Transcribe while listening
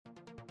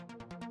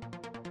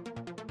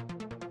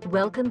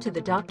Welcome to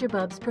the Dr.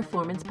 Bubs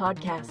Performance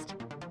Podcast,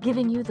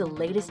 giving you the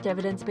latest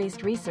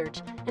evidence-based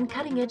research and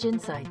cutting-edge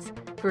insights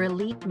for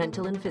elite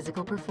mental and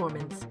physical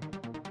performance.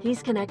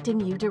 He's connecting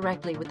you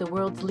directly with the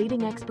world's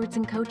leading experts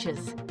and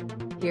coaches.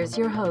 Here's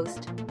your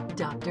host,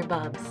 Dr.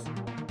 Bubs.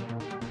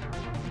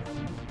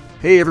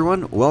 Hey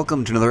everyone,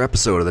 welcome to another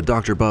episode of the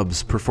Dr.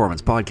 Bubs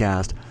Performance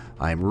Podcast.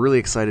 I'm really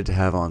excited to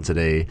have on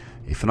today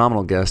a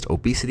phenomenal guest,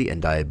 obesity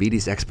and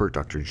diabetes expert,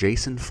 Dr.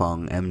 Jason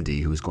Fung,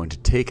 MD, who is going to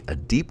take a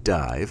deep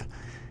dive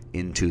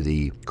into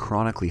the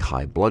chronically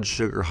high blood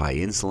sugar, high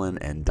insulin,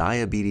 and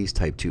diabetes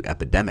type 2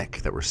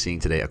 epidemic that we're seeing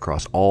today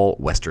across all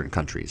Western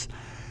countries.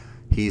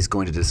 He's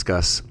going to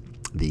discuss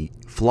the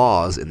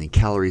flaws in the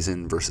calories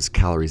in versus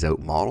calories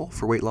out model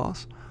for weight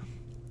loss,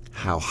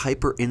 how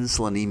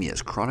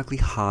hyperinsulinemias, chronically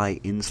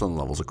high insulin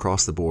levels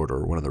across the board,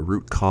 are one of the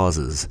root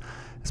causes,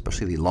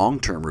 especially the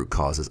long-term root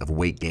causes of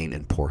weight gain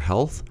and poor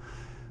health,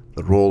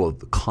 the role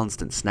of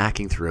constant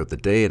snacking throughout the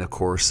day, and of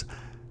course,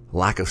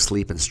 lack of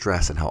sleep and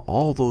stress, and how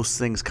all those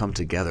things come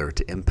together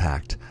to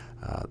impact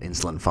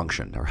insulin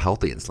function, or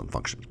healthy insulin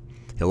function.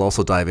 He'll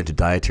also dive into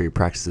dietary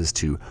practices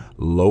to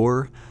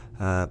lower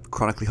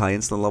chronically high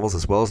insulin levels,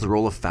 as well as the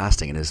role of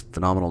fasting in his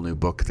phenomenal new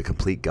book, The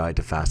Complete Guide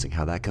to Fasting,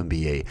 how that can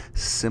be a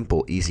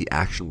simple, easy,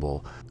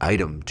 actionable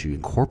item to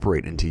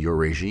incorporate into your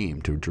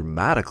regime to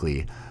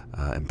dramatically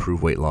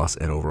improve weight loss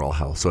and overall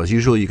health. So as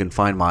usual, you can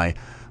find my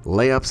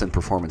layups and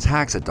performance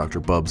hacks at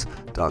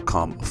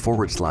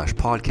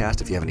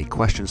drbubs.com/podcast. If you have any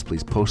questions,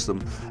 please post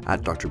them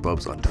at Dr.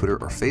 Bubs on Twitter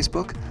or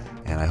Facebook,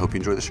 and I hope you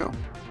enjoy the show.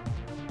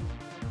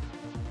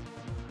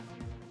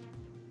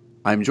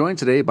 I'm joined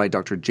today by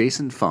Dr.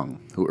 Jason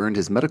Fung, who earned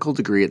his medical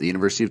degree at the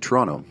University of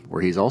Toronto,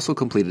 where he's also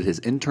completed his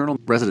internal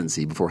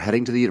residency before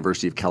heading to the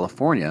University of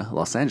California,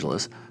 Los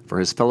Angeles, for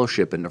his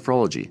fellowship in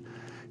nephrology.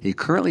 He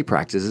currently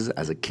practices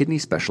as a kidney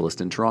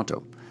specialist in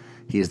Toronto.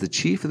 He is the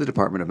chief of the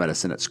Department of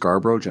Medicine at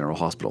Scarborough General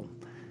Hospital.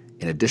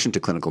 In addition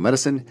to clinical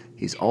medicine,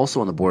 he's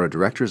also on the board of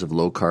directors of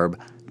Low Carb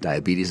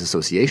Diabetes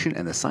Association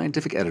and the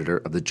scientific editor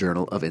of the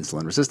Journal of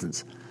Insulin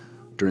Resistance.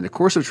 During the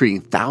course of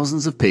treating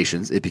thousands of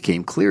patients, it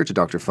became clear to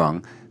Dr.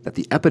 Fung that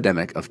the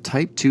epidemic of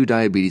type 2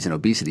 diabetes and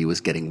obesity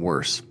was getting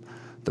worse.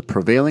 The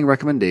prevailing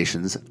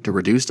recommendations to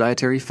reduce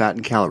dietary fat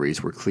and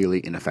calories were clearly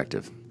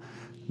ineffective.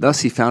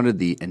 Thus, he founded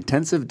the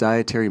Intensive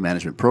Dietary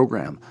Management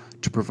Program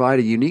to provide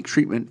a unique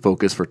treatment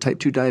focus for type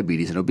 2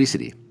 diabetes and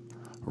obesity.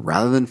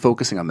 Rather than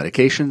focusing on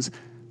medications,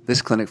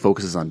 this clinic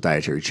focuses on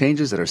dietary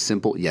changes that are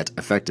simple yet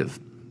effective.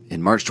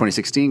 In March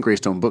 2016,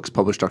 Greystone Books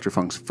published Dr.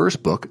 Fung's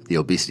first book, The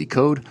Obesity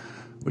Code,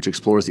 which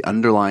explores the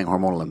underlying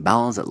hormonal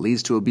imbalance that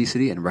leads to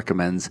obesity and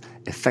recommends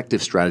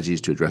effective strategies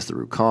to address the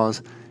root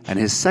cause. And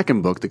his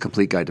second book, The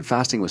Complete Guide to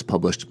Fasting, was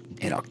published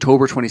in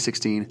October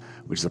 2016,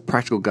 which is a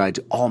practical guide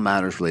to all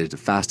matters related to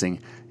fasting,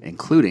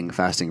 including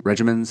fasting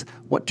regimens,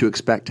 what to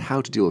expect,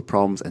 how to deal with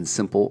problems, and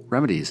simple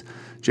remedies.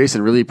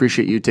 Jason, really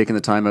appreciate you taking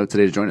the time out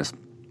today to join us.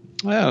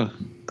 Well,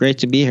 great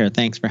to be here.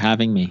 Thanks for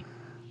having me.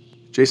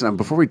 Jason,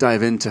 before we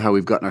dive into how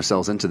we've gotten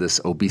ourselves into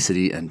this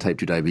obesity and type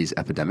 2 diabetes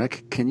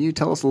epidemic, can you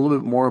tell us a little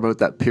bit more about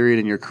that period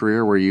in your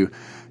career where you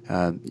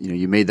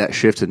made that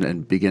shift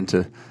and began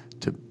to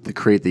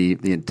create the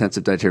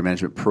intensive dietary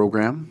management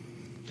program?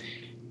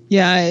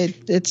 Yeah,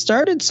 it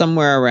started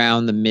somewhere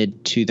around the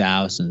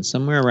mid-2000s,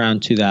 somewhere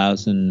around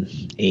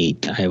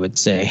 2008, I would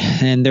say.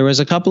 And there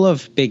was a couple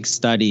of big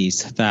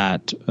studies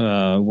that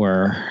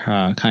were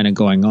kind of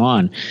going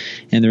on,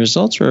 and the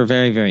results were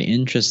very, very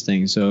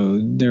interesting. So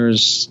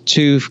there's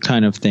two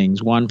kind of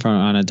things, one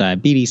on a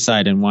diabetes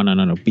side and one on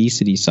an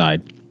obesity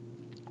side.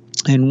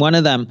 And one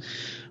of them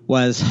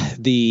was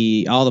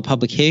all the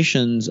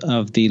publications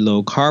of the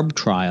low-carb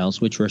trials,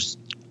 which were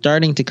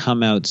starting to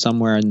come out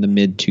somewhere in the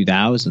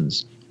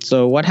mid-2000s.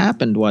 So what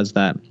happened was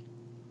that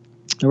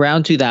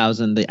around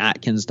 2000, the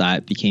Atkins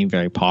diet became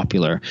very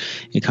popular.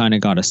 It kind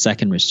of got a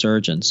second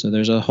resurgence. So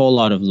there's a whole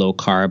lot of low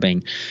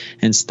carbing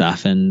and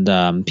stuff,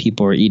 and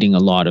people were eating a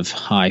lot of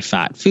high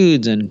fat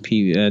foods, and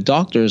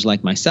doctors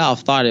like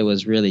myself thought it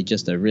was really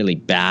just a really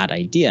bad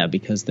idea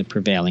because the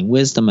prevailing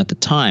wisdom at the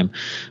time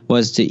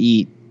was to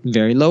eat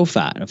very low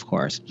fat, of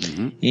course.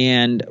 Mm-hmm.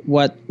 And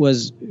what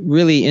was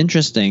really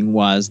interesting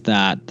was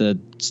that the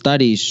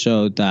studies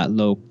showed that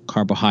low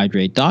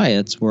carbohydrate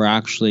diets were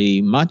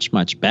actually much,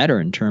 much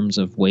better in terms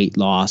of weight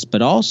loss,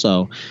 but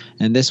also,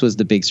 and this was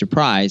the big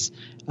surprise,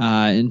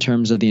 in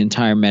terms of the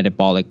entire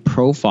metabolic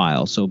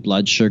profile. So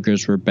blood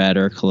sugars were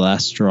better,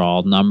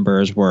 cholesterol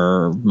numbers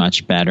were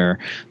much better.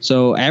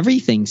 So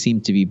everything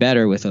seemed to be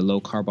better with a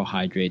low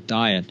carbohydrate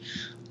diet.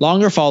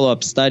 Longer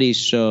follow-up studies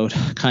showed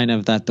kind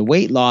of that the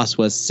weight loss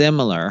was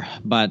similar,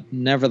 but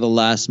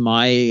nevertheless,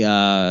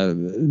 my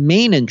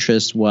main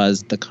interest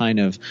was the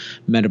kind of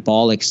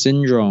metabolic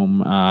syndrome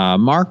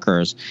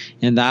markers,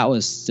 and that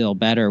was still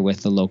better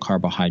with the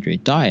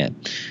low-carbohydrate diet.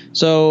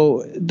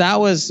 So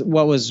that was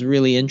what was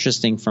really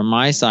interesting from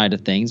my side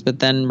of things. But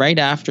then right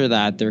after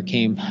that, there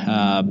came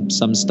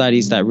some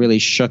studies that really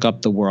shook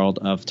up the world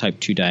of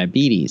type 2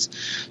 diabetes.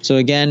 So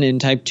again, in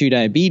type 2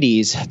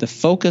 diabetes, the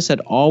focus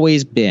had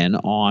always been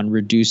on on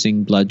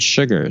reducing blood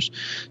sugars.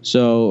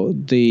 So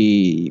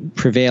the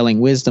prevailing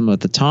wisdom at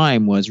the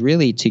time was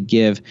really to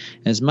give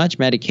as much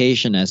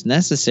medication as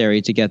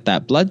necessary to get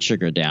that blood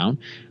sugar down,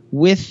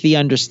 with the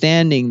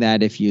understanding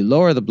that if you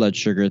lower the blood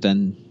sugar,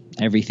 then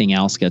everything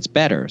else gets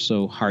better.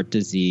 So heart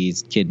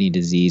disease, kidney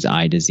disease,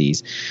 eye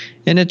disease.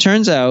 And it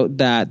turns out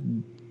that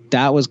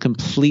that was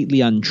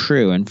completely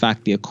untrue. In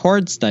fact, the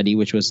Accord study,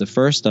 which was the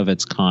first of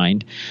its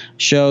kind,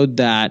 showed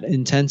that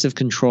intensive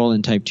control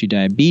in type 2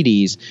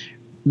 diabetes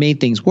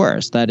made things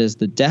worse. That is,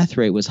 the death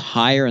rate was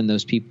higher in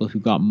those people who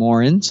got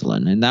more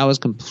insulin, and that was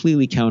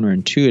completely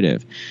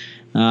counterintuitive.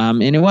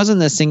 And it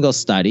wasn't a single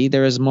study.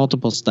 There was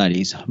multiple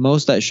studies,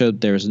 most that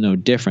showed there was no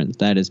difference.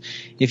 That is,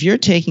 if you're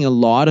taking a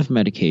lot of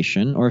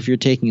medication or if you're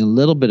taking a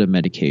little bit of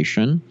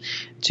medication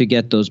to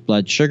get those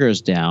blood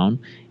sugars down,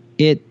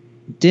 it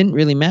didn't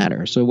really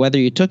matter. So whether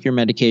you took your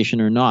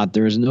medication or not,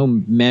 there was no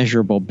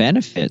measurable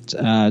benefit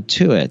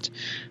to it,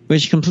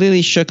 which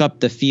completely shook up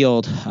the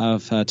field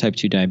of type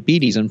 2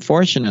 diabetes.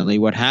 Unfortunately,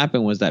 what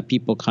happened was that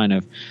people kind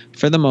of,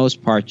 for the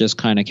most part, just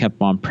kind of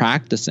kept on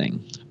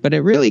practicing. But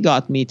it really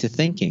got me to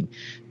thinking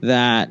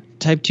that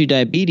type 2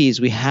 diabetes,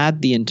 we had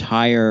the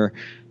entire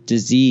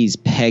disease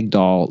pegged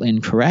all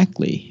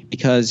incorrectly,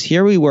 because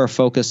here we were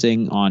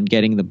focusing on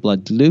getting the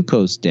blood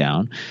glucose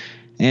down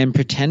and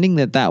pretending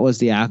that that was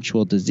the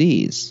actual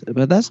disease.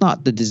 But that's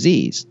not the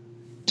disease.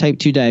 Type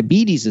 2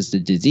 diabetes is the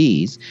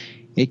disease.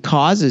 It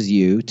causes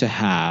you to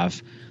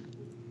have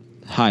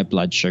high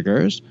blood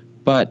sugars,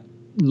 but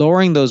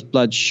lowering those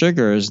blood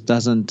sugars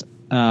doesn't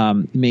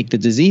make the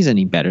disease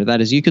any better.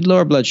 That is, you could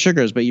lower blood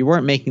sugars, but you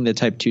weren't making the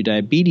type 2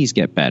 diabetes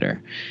get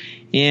better.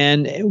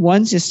 And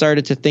once you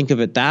started to think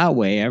of it that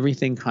way,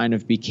 everything kind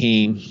of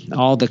became,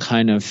 all the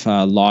kind of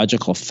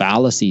logical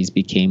fallacies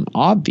became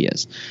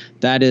obvious.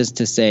 That is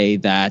to say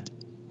that,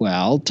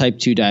 well, type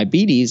 2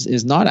 diabetes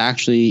is not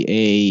actually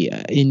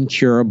a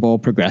incurable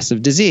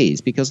progressive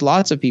disease, because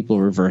lots of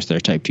people reverse their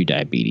type 2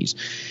 diabetes.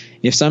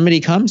 If somebody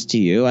comes to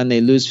you and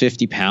they lose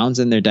 50 pounds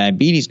and their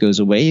diabetes goes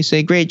away, you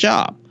say, great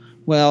job.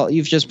 Well,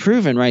 you've just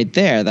proven right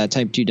there that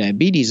type 2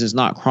 diabetes is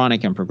not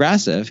chronic and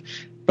progressive,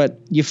 but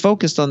you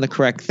focused on the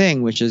correct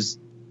thing, which is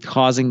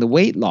causing the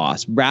weight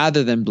loss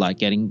rather than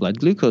getting blood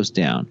glucose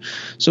down.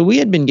 So we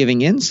had been giving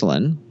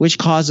insulin, which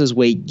causes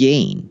weight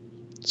gain.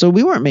 So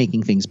we weren't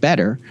making things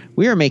better.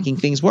 We were making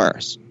things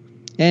worse.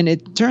 And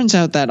it turns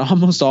out that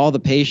almost all the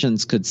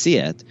patients could see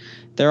it.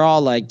 They're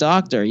all like,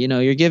 doctor,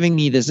 you're giving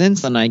me this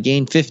insulin. I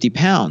gained 50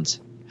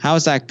 pounds. How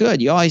is that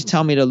good? You always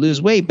tell me to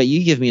lose weight, but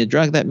you give me a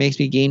drug that makes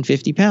me gain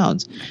 50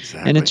 pounds.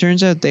 Exactly. And it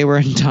turns out they were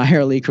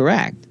entirely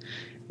correct.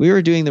 We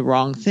were doing the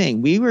wrong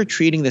thing. We were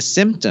treating the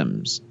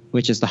symptoms,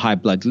 which is the high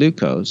blood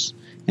glucose,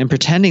 and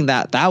pretending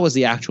that that was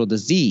the actual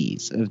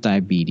disease of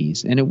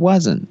diabetes, and it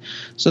wasn't.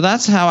 So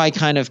that's how I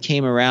kind of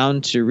came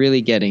around to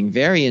really getting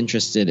very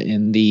interested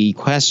in the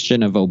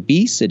question of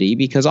obesity,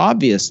 because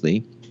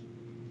obviously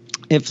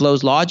it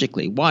flows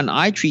logically. One,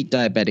 I treat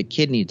diabetic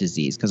kidney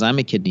disease because I'm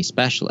a kidney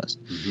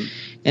specialist. Mm-hmm.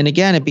 And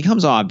again, it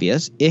becomes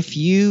obvious, if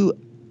you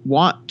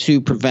want to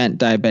prevent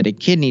diabetic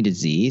kidney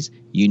disease,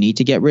 you need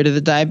to get rid of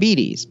the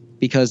diabetes,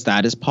 because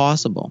that is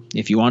possible.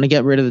 If you want to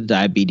get rid of the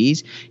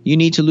diabetes, you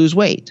need to lose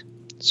weight.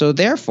 So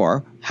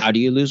therefore, how do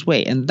you lose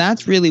weight? And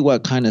that's really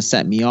what kind of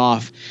set me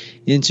off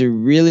into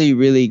really,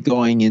 really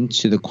going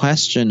into the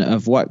question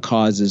of what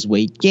causes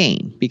weight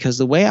gain. Because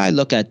the way I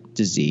look at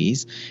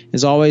disease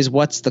is always,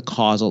 what's the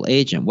causal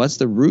agent? What's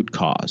the root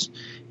cause?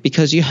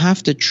 Because you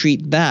have to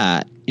treat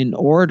that in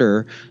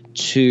order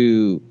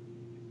to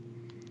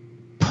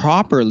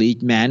properly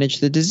manage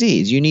the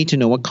disease. You need to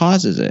know what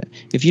causes it.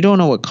 If you don't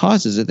know what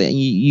causes it, then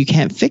you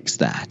can't fix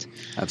that.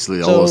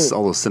 Absolutely. So,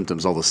 all those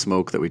symptoms, all the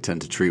smoke that we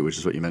tend to treat, which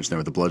is what you mentioned there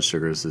with the blood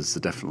sugars, is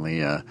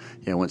definitely,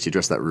 once you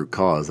address that root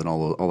cause, then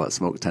all that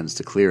smoke tends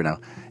to clear. Now,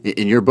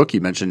 in your book, you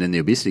mentioned in the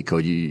Obesity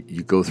Code, you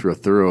go through a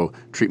thorough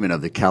treatment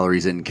of the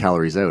calories in,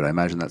 calories out. I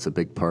imagine that's a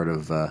big part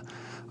of,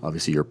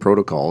 obviously, your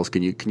protocols.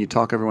 Can you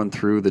talk everyone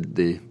through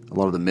a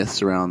lot of the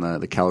myths around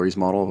the calories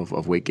model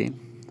of weight gain?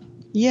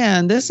 Yeah,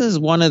 and this is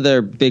one of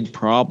their big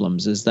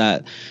problems, is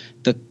that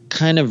the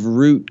kind of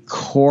root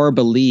core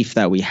belief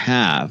that we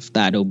have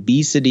that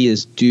obesity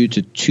is due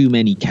to too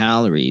many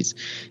calories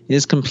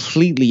is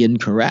completely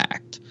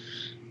incorrect.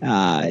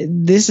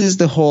 This is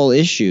the whole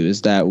issue,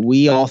 is that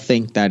we all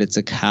think that it's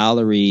a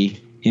calorie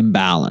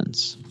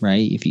imbalance,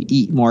 right? If you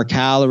eat more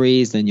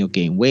calories, then you'll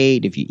gain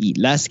weight. If you eat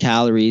less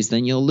calories,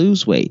 then you'll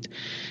lose weight.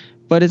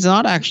 But it's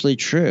not actually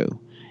true.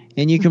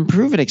 And you can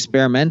prove it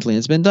experimentally.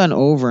 It's been done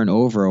over and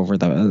over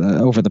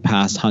the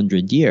past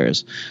 100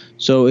 years.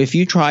 So if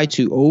you try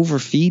to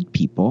overfeed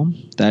people,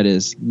 that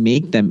is,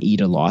 make them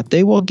eat a lot,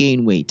 they will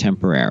gain weight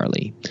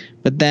temporarily.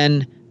 But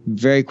then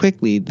very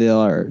quickly,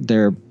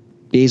 their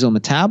basal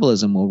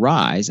metabolism will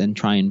rise and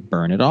try and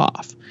burn it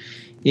off.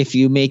 If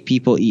you make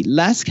people eat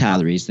less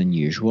calories than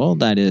usual,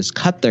 that is,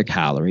 cut their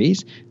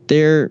calories,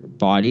 their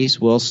bodies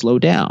will slow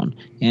down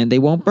and they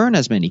won't burn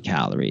as many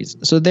calories.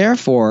 So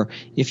therefore,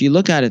 if you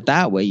look at it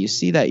that way, you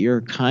see that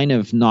you're kind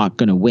of not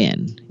going to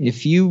win.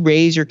 If you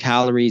raise your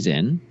calories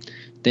in,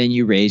 then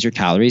you raise your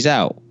calories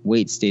out.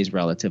 weight stays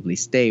relatively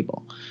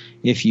stable.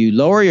 If you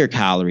lower your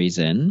calories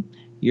in,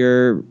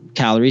 your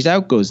calories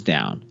out goes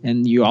down,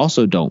 and you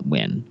also don't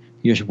win.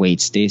 Your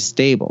weight stays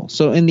stable.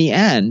 So in the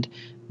end,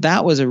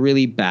 that was a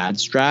really bad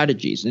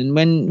strategy. And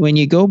when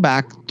you go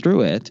back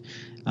through it,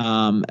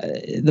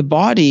 the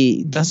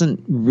body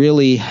doesn't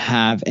really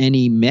have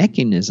any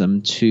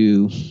mechanism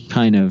to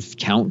kind of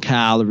count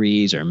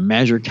calories or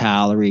measure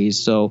calories.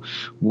 So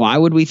why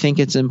would we think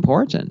it's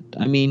important?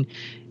 I mean,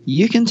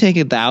 you can take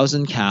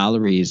 1,000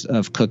 calories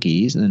of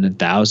cookies and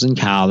 1,000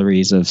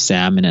 calories of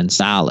salmon and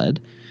salad,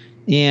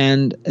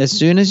 and as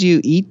soon as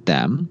you eat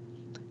them,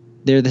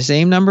 they're the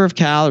same number of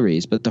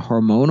calories, but the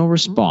hormonal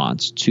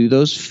response to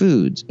those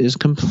foods is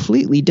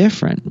completely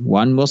different.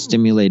 One will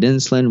stimulate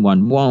insulin,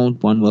 one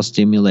won't. One will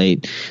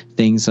stimulate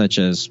things such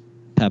as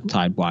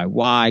peptide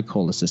YY,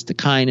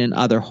 cholecystokinin,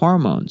 other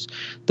hormones.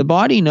 The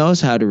body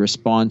knows how to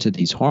respond to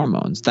these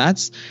hormones.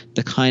 That's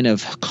the kind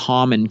of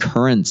common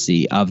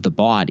currency of the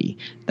body.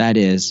 That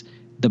is,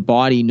 the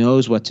body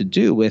knows what to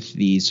do with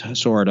these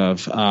sort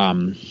of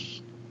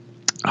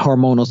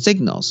hormonal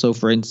signals. So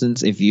for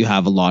instance, if you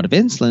have a lot of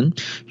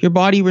insulin, your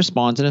body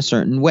responds in a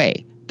certain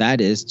way. That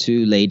is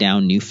to lay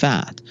down new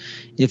fat.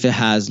 If it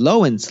has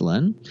low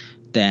insulin,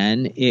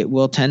 then it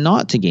will tend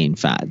not to gain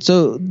fat.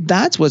 So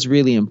that's what's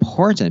really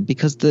important,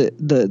 because to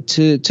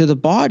the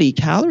body,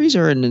 calories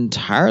are an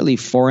entirely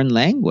foreign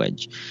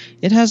language.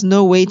 It has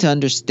no way to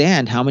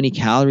understand how many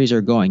calories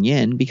are going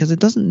in because it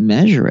doesn't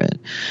measure it.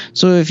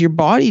 So if your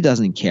body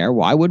doesn't care,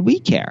 why would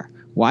we care?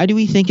 Why do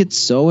we think it's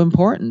so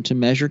important to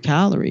measure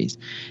calories?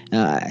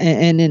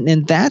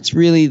 And that's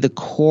really the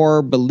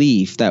core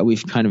belief that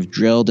we've kind of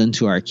drilled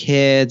into our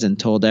kids and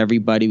told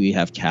everybody. We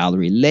have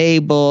calorie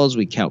labels,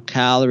 we count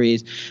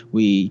calories,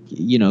 we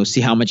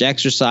see how much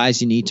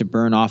exercise you need to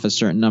burn off a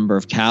certain number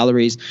of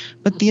calories.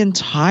 But the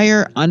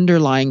entire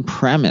underlying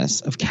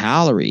premise of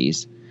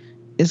calories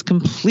is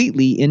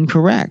completely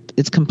incorrect.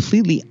 It's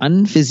completely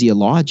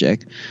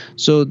unphysiologic.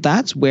 So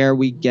that's where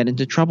we get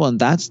into trouble, and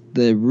that's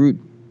the root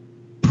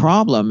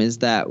problem, is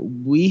that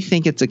we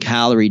think it's a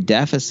calorie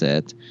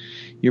deficit.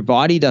 Your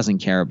body doesn't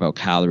care about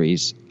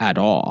calories at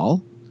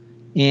all.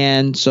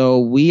 And so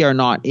we are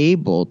not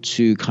able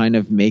to kind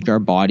of make our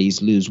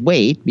bodies lose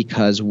weight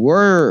because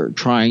we're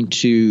trying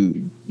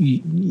to,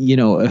 make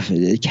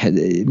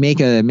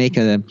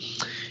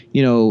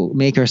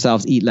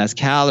ourselves eat less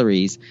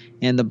calories,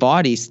 and the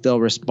body still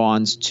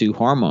responds to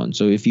hormones.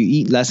 So if you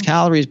eat less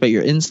calories, but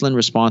your insulin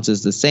response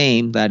is the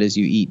same, that is,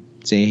 you eat,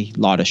 say, a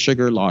lot of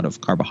sugar, a lot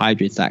of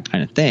carbohydrates, that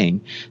kind of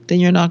thing, then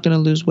you're not going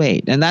to lose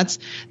weight. And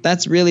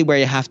that's really where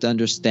you have to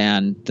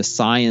understand the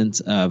science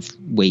of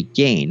weight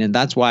gain. And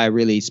that's why I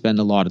really spend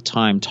a lot of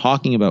time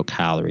talking about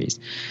calories.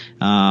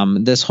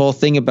 This whole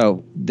thing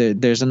about,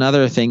 there's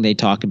another thing they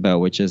talk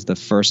about, which is the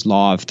first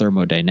law of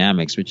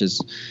thermodynamics, which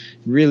is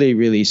really,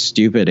 really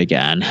stupid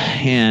again.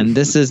 And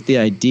this is the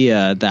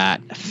idea that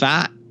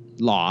fat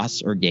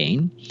loss or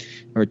gain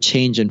or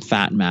change in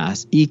fat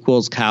mass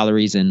equals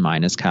calories in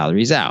minus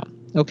calories out.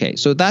 Okay,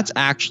 so that's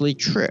actually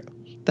true.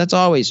 That's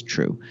always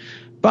true.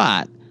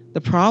 But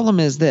the problem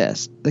is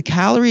this: the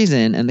calories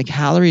in and the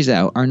calories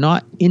out are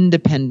not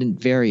independent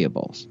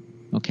variables.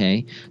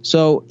 Okay,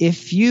 so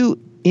if you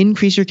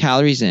increase your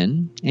calories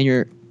in and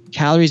your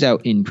calories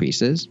out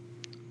increases,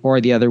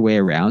 or the other way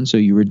around, so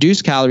you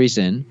reduce calories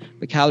in,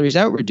 but calories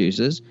out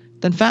reduces,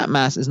 then fat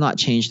mass is not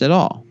changed at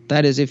all.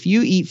 That is, if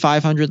you eat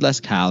 500 less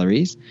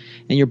calories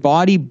and your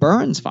body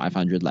burns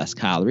 500 less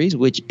calories,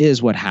 which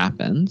is what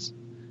happens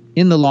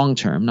in the long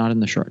term, not in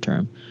the short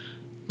term,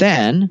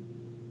 then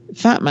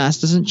fat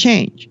mass doesn't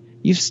change.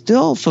 You've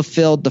still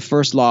fulfilled the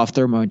first law of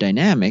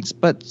thermodynamics,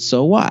 but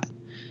so what?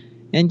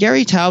 And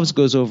Gary Taubes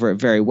goes over it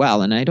very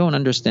well, and I don't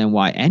understand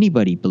why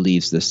anybody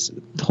believes this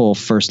whole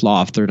first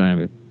law of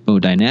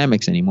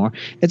thermodynamics anymore.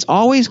 It's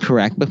always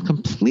correct, but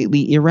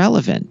completely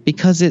irrelevant,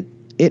 because it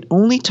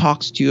only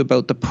talks to you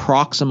about the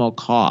proximal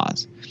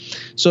cause.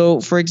 So,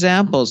 for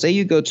example, say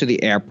you go to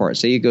the airport,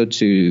 say you go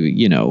to,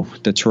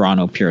 the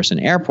Toronto Pearson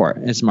Airport,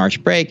 it's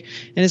March break,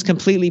 and it's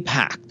completely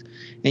packed.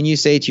 And you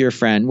say to your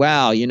friend,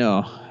 wow,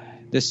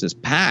 this is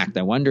packed.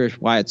 I wonder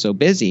why it's so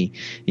busy.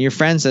 And your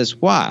friend says,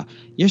 wow,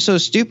 you're so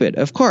stupid.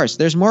 Of course,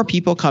 there's more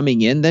people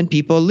coming in than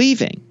people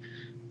leaving.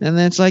 And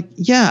then it's like,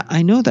 yeah,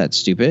 I know that's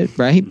stupid,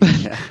 right?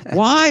 But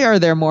why are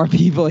there more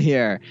people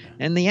here?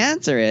 And the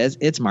answer is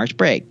it's March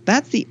break.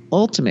 That's the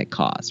ultimate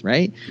cause,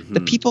 right? Mm-hmm.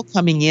 The people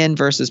coming in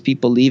versus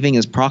people leaving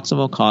is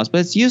proximal cause,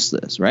 but it's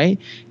useless, right?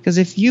 Because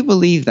if you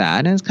believe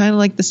that, and it's kind of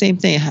like the same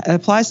thing, it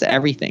applies to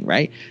everything,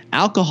 right?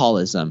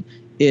 Alcoholism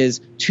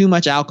is too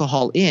much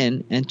alcohol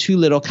in and too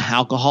little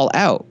alcohol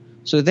out.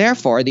 So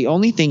therefore, the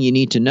only thing you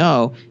need to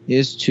know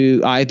is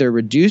to either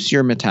reduce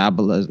your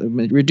metabolism,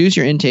 reduce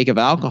your intake of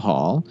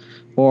alcohol,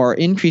 or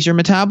increase your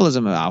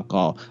metabolism of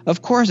alcohol.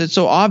 Of course, it's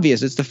so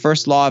obvious. It's the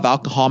first law of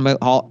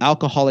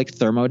alcoholic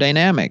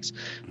thermodynamics.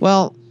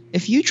 Well,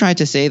 if you try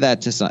to say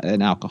that to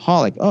an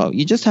alcoholic, oh,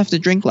 you just have to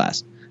drink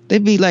less,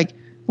 they'd be like,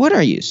 what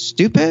are you,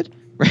 stupid?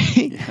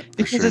 Right?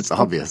 For sure, it's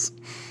obvious.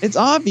 It's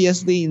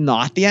obviously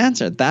not the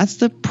answer. That's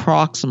the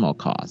proximal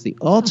cause. The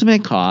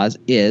ultimate cause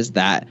is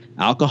that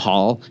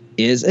alcohol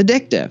is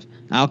addictive.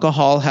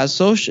 Alcohol has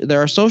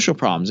there are social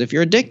problems. If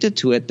you're addicted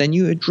to it, then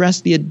you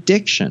address the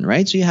addiction,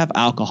 right? So you have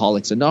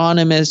Alcoholics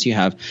Anonymous, you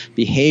have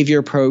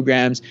behavior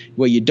programs.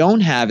 What you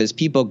don't have is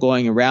people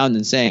going around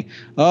and saying,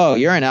 oh,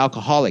 you're an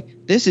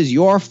alcoholic. This is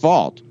your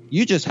fault.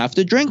 You just have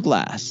to drink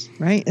less,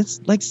 right?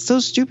 It's like so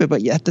stupid.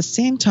 But at the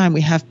same time,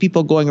 we have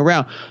people going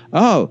around,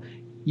 oh,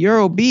 you're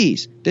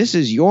obese. This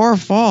is your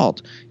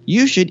fault.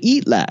 You should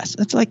eat less.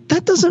 It's like,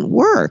 that doesn't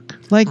work.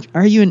 Like,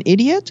 are you an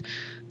idiot?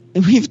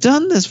 We've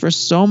done this for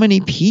so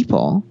many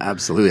people.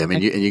 Absolutely. I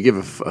mean, you give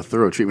a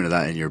thorough treatment of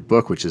that in your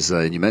book, which is,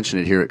 you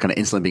mentioned it here, kind of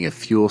insulin being a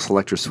fuel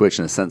selector switch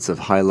in a sense of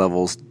high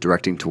levels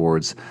directing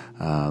towards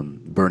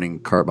burning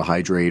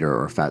carbohydrate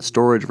or fat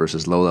storage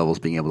versus low levels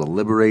being able to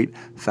liberate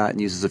fat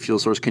and use as a fuel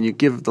source. Can you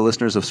give the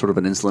listeners a sort of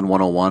an insulin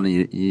 101?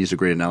 You used a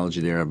great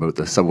analogy there about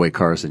the subway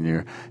cars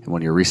in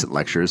one of your recent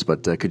lectures,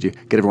 but could you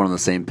get everyone on the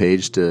same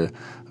page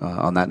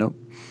on that note?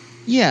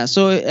 Yeah,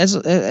 so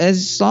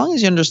as long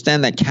as you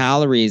understand that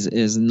calories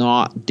is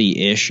not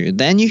the issue,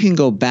 then you can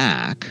go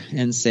back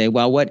and say,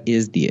 well, what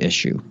is the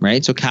issue,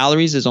 right? So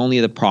calories is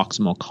only the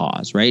proximal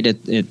cause, right?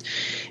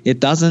 It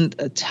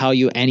doesn't tell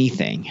you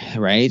anything,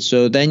 right?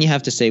 So then you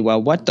have to say,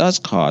 well, what does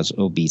cause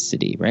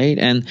obesity, right?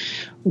 And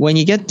when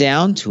you get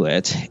down to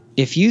it,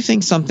 if you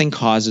think something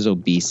causes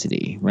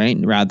obesity, right,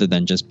 rather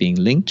than just being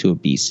linked to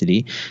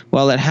obesity,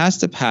 well, it has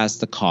to pass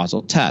the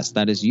causal test.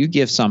 That is, you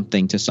give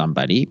something to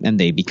somebody and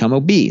they become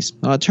obese.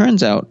 Well, it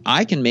turns out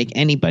I can make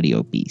anybody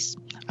obese.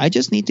 I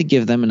just need to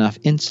give them enough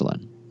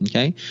insulin.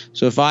 Okay,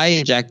 so if I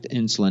inject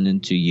insulin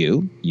into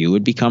you, you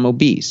would become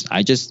obese.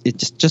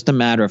 It's just a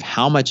matter of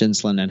how much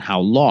insulin and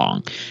how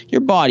long. Your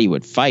body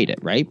would fight it,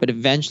 right? But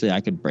eventually I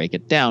could break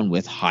it down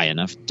with high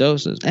enough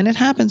doses. And it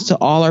happens to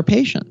all our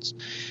patients.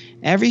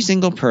 Every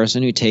single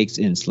person who takes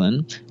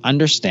insulin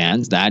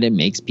understands that it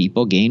makes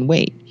people gain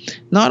weight.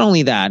 Not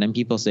only that, and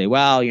people say,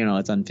 well,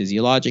 it's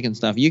unphysiologic and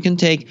stuff. You can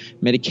take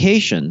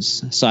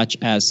medications such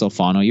as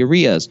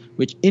sulfonylureas,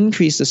 which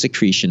increase the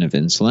secretion of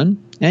insulin,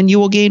 and you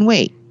will gain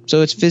weight.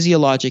 So it's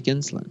physiologic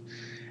insulin.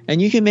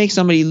 And you can make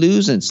somebody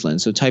lose insulin.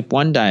 So type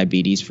 1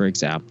 diabetes, for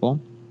example,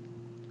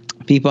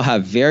 people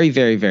have very,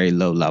 very, very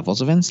low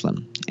levels of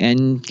insulin.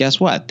 And guess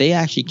what? They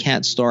actually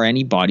can't store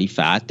any body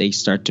fat. They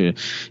start to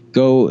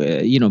go,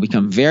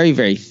 become very,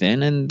 very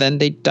thin, and then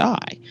they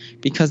die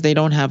because they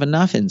don't have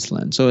enough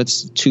insulin. So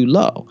it's too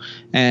low.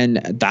 And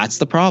that's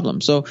the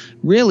problem. So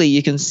really,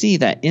 you can see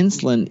that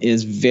insulin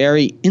is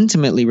very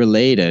intimately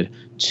related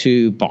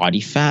to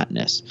body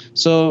fatness.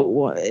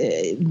 So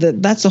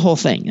that's the whole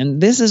thing.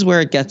 And this is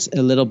where it gets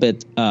a little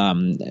bit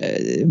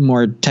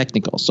more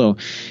technical. So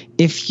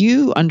if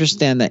you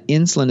understand that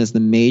insulin is the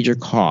major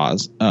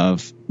cause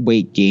of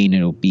weight gain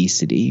and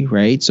obesity,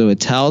 right? So it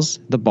tells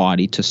the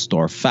body to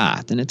store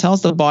fat, and it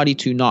tells the body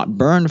to not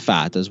burn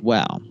fat as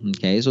well.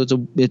 Okay, so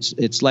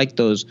it's like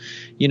those,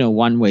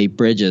 one-way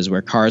bridges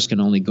where cars can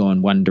only go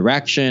in one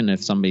direction.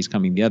 If somebody's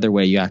coming the other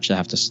way, you actually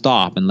have to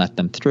stop and let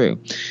them through.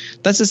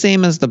 That's the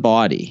same as the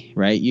body,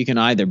 right? You can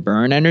either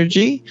burn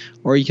energy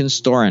or you can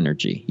store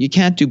energy. You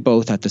can't do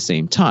both at the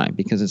same time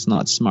because it's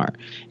not smart.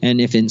 And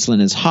if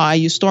insulin is high,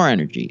 you store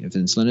energy. If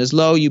insulin is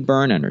low, you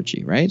burn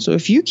energy, right? So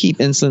if you keep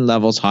insulin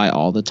levels high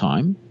all the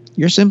time,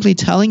 you're simply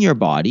telling your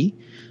body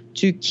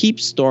to keep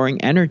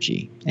storing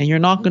energy, and you're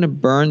not going to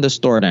burn the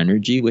stored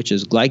energy, which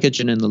is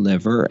glycogen in the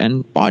liver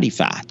and body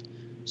fat.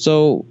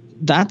 So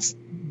that's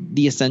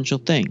the essential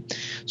thing.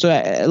 So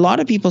a lot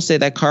of people say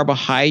that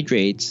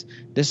carbohydrates,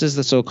 this is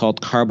the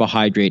so-called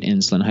carbohydrate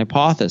insulin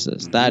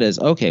hypothesis. That is,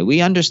 okay,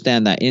 we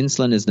understand that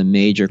insulin is the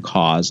major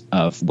cause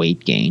of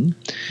weight gain.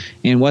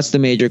 And what's the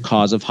major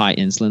cause of high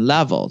insulin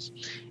levels?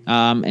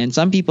 And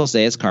some people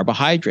say it's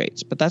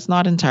carbohydrates, but that's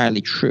not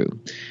entirely true.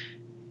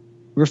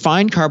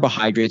 Refined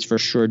carbohydrates for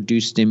sure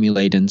do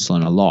stimulate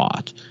insulin a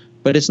lot,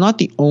 but it's not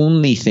the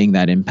only thing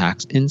that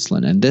impacts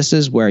insulin. And this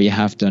is where you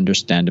have to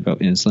understand about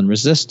insulin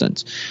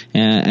resistance.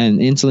 And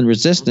insulin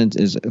resistance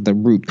is the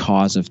root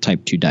cause of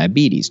type 2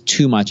 diabetes.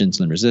 Too much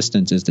insulin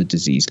resistance is the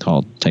disease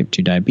called type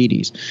 2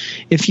 diabetes.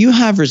 If you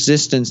have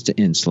resistance to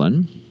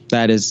insulin,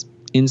 that is,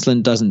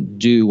 insulin doesn't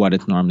do what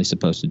it's normally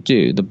supposed to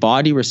do, the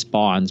body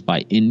responds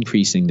by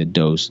increasing the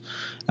dose,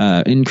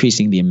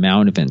 increasing the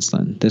amount of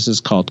insulin. This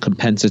is called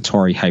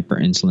compensatory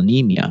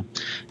hyperinsulinemia.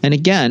 And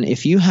again,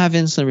 if you have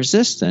insulin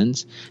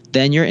resistance,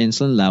 then your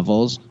insulin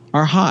levels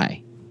are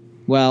high.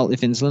 Well,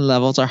 if insulin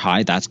levels are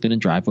high, that's going to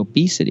drive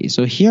obesity.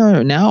 So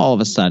here now all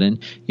of a sudden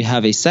you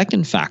have a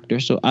second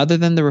factor. So other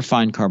than the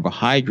refined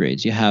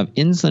carbohydrates, you have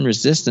insulin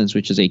resistance,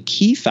 which is a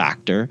key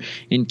factor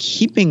in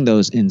keeping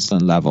those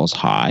insulin levels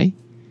high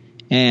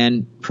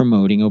and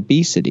promoting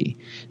obesity.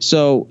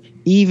 So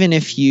even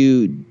if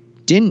you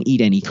didn't eat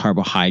any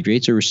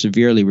carbohydrates or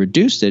severely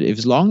reduced it,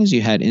 as long as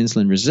you had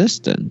insulin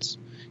resistance,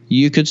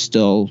 you could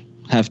still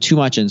have too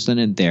much insulin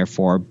and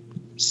therefore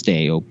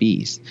stay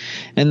obese.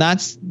 And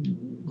that's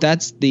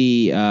that's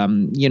the,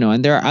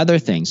 and there are other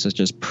things such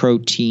as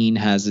protein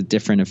has a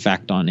different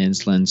effect on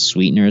insulin.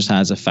 Sweeteners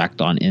has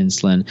effect on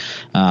insulin.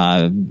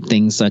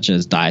 Things such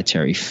as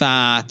dietary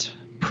fat,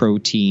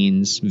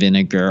 proteins,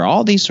 vinegar,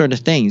 all these sort of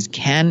things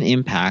can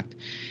impact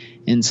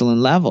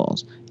insulin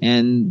levels.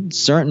 And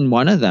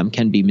one of them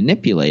can be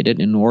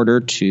manipulated in order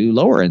to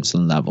lower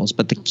insulin levels.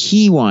 But the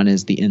key one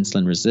is the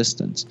insulin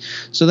resistance.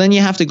 So then you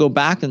have to go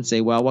back and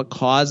say, well, what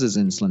causes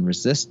insulin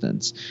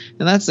resistance?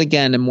 And that's,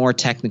 again, a more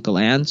technical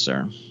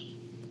answer.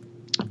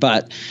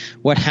 But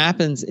what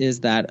happens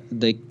is that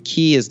the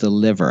key is the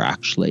liver,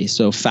 actually.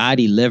 So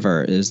fatty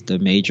liver is the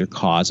major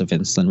cause of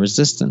insulin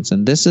resistance.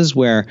 And this is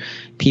where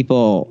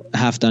people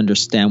have to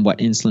understand what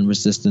insulin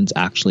resistance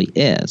actually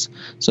is.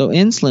 So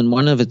insulin,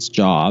 one of its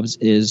jobs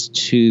is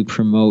to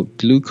promote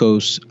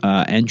glucose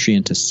entry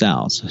into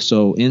cells.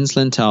 So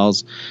insulin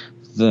tells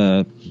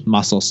the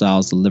muscle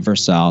cells, the liver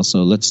cells.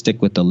 So let's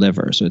stick with the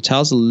liver. So it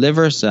tells the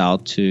liver cell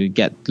to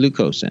get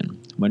glucose in.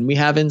 When we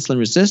have insulin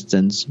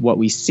resistance, what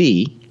we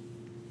see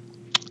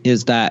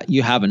is that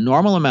you have a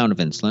normal amount of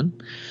insulin,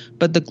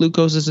 but the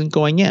glucose isn't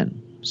going in.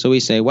 So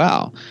we say,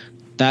 well,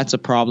 that's a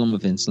problem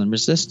of insulin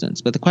resistance.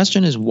 But the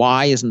question is,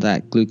 why isn't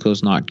that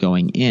glucose not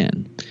going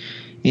in?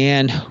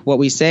 And what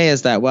we say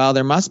is that, well,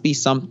 there must be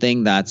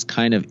something that's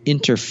kind of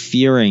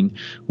interfering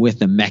with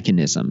the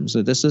mechanism.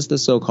 So this is the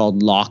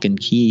so-called lock and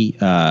key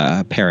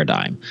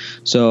paradigm.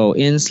 So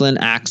insulin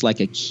acts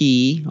like a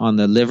key on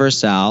the liver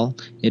cell.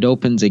 It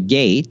opens a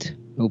gate,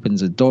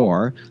 opens a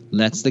door,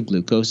 lets the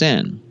glucose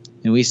in.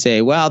 And we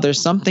say, well, there's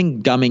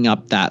something gumming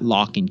up that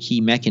lock and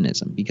key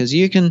mechanism, because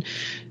you can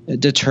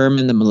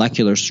determine the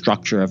molecular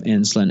structure of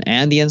insulin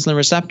and the insulin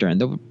receptor, and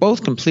they're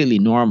both completely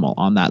normal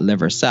on that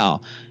liver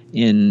cell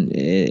in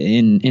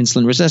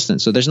insulin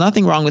resistance. So there's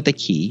nothing wrong with the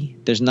key.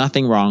 There's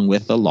nothing wrong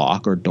with the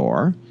lock or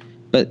door,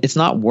 but it's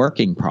not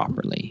working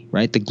properly,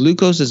 right? The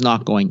glucose is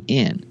not going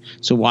in.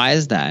 So why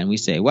is that? And we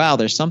say, well,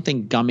 there's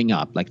something gumming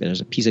up, like there's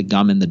a piece of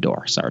gum in the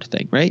door sort of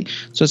thing, right?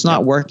 So it's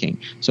not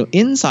working. So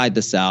inside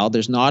the cell,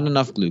 there's not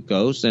enough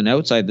glucose, and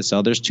outside the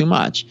cell, there's too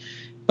much.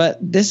 But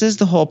this is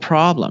the whole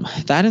problem.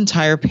 That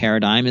entire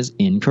paradigm is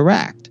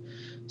incorrect.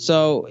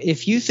 So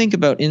if you think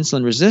about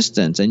insulin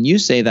resistance and you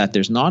say that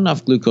there's not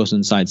enough glucose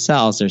inside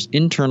cells, there's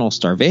internal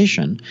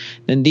starvation,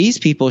 then these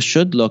people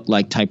should look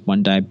like type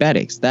 1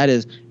 diabetics. That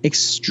is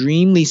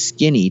extremely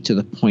skinny to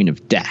the point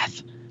of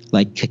death,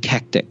 like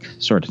cachectic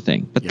sort of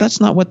thing. But that's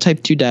not what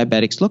type 2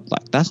 diabetics look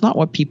like. That's not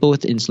what people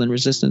with insulin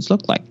resistance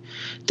look like.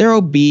 They're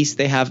obese.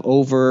 They have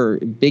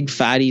big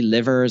fatty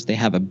livers. They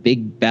have a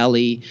big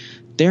belly.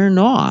 They're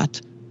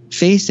not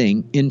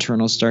facing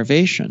internal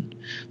starvation.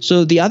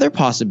 So the other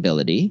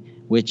possibility,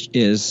 which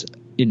is,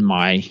 in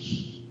my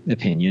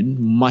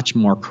opinion, much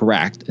more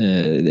correct,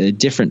 a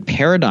different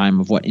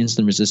paradigm of what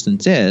insulin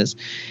resistance is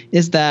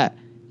that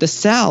the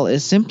cell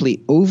is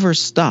simply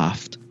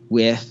overstuffed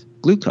with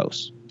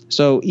glucose.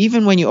 So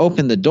even when you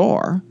open the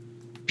door,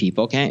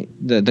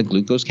 the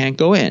glucose can't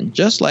go in.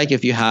 Just like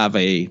if you have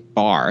a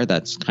bar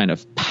that's kind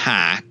of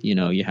packed,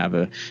 you have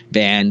a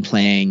band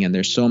playing and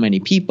there's so many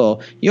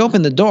people, you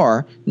open the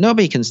door,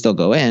 nobody can still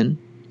go in.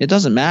 It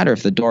doesn't matter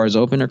if the door is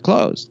open or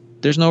closed.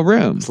 There's no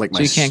room, so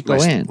you can't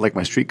go in. Like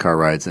my streetcar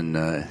rides in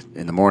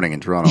the morning in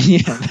Toronto.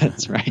 Yeah,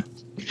 that's right.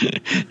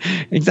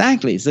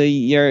 Exactly. So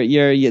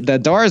the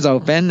door's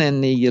open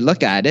and you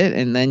look at it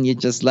and then you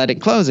just let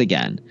it close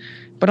again.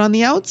 But on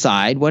the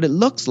outside, what it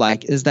looks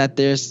like is that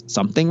there's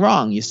something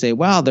wrong. You say,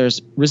 well,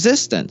 there's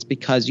resistance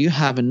because you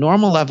have a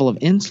normal level of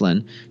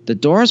insulin. The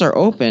doors are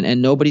open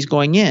and nobody's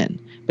going in.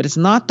 But it's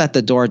not that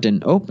the door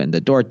didn't open. The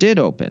door did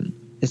open.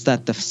 It's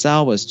that the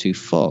cell was too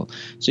full.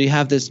 So you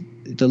have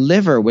the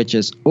liver, which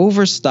is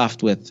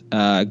overstuffed with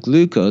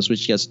glucose,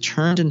 which gets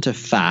turned into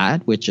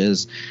fat, which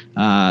is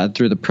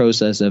through the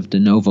process of de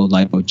novo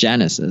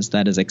lipogenesis.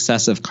 That is,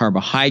 excessive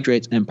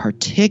carbohydrates and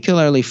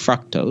particularly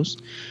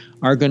fructose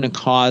are going to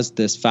cause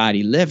this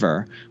fatty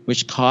liver,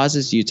 which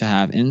causes you to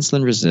have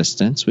insulin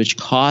resistance, which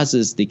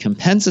causes the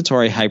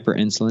compensatory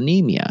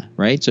hyperinsulinemia,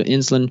 right? So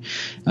insulin,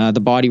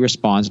 the body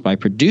responds by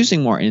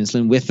producing more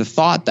insulin with the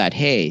thought that,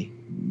 hey,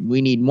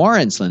 we need more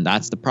insulin.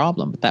 That's the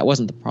problem. But that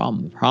wasn't the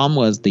problem. The problem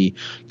was the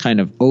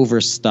kind of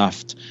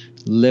overstuffed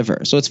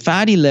liver. So it's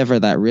fatty liver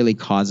that really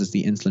causes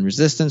the insulin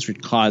resistance,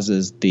 which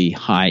causes the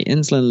high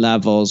insulin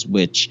levels,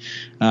 which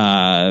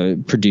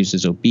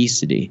produces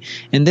obesity.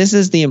 And this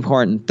is the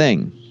important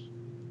thing,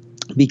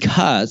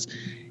 because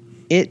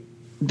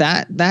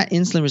that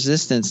insulin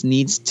resistance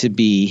needs to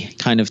be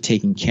kind of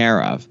taken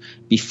care of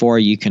before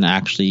you can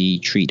actually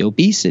treat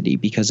obesity.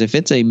 Because if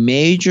it's a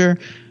major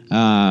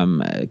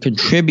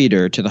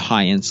contributor to the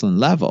high insulin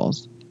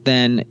levels,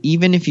 then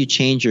even if you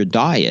change your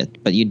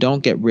diet, but you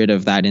don't get rid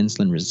of that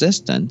insulin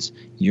resistance,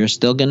 you're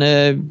still going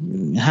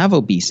to have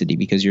obesity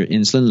because your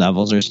insulin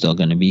levels are still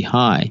going to be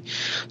high.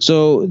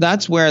 So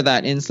that's where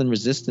that insulin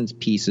resistance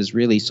piece is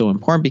really so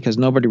important, because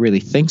nobody really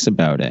thinks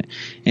about it.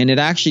 And it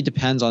actually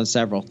depends on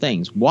several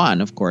things. One,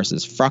 of course,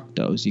 is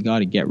fructose. You got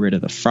to get rid of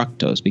the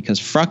fructose, because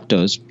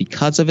fructose,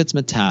 because of its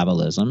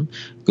metabolism,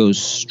 goes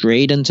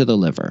straight into the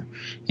liver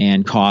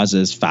and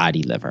causes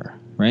fatty liver.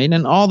 right?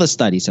 And all the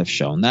studies have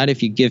shown that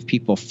if you give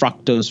people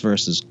fructose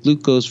versus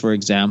glucose, for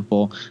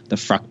example, the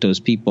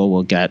fructose people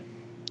will get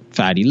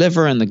fatty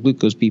liver and the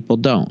glucose people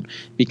don't,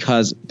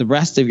 because the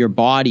rest of your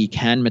body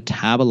can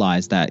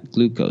metabolize that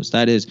glucose.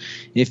 That is,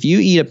 if you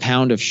eat a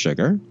pound of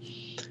sugar,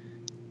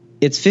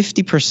 it's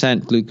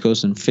 50%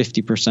 glucose and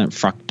 50%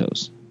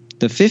 fructose.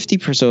 The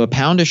 50%, so a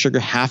pound of sugar,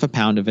 half a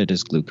pound of it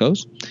is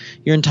glucose.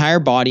 Your entire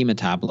body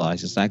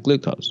metabolizes that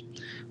glucose,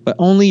 but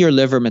only your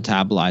liver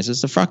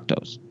metabolizes the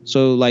fructose.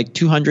 So like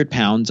 200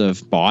 pounds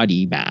of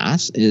body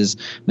mass is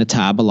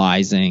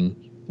metabolizing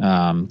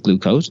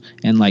glucose,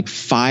 and like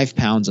 5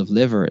 pounds of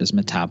liver is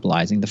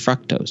metabolizing the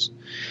fructose.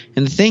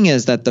 And the thing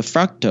is that the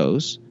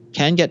fructose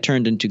can get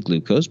turned into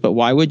glucose, but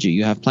why would you?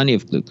 You have plenty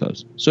of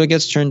glucose. So it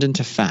gets turned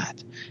into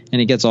fat, and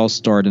it gets all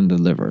stored in the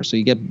liver. So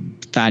you get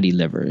fatty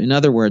liver. In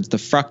other words, the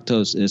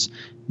fructose is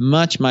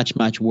much, much,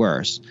 much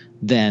worse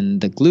than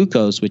the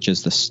glucose, which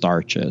is the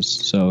starches.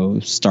 So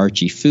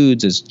starchy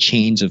foods is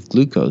chains of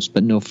glucose,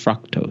 but no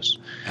fructose.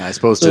 I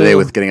suppose today,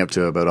 with getting up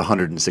to about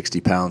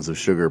 160 pounds of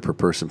sugar per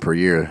person per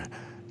year,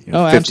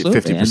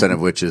 50%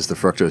 of which is the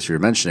fructose you're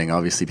mentioning.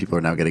 Obviously, people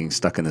are now getting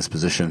stuck in this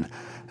position,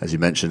 as you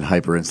mentioned,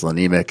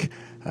 hyperinsulinemic.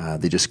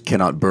 They just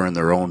cannot burn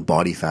their own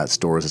body fat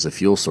stores as a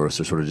fuel source.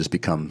 They sort of just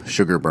become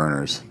sugar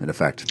burners, in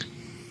effect.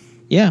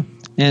 Yeah.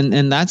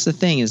 And that's the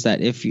thing, is that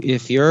if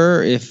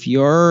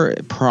your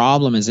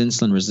problem is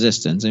insulin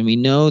resistance, and we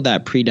know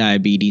that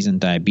prediabetes and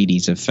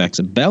diabetes affects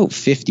about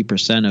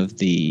 50% of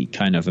the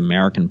kind of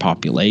American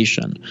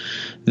population,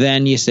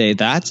 then you say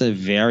that's a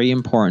very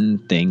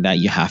important thing that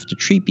you have to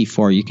treat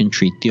before you can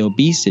treat the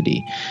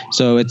obesity.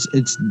 So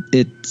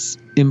it's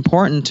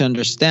important to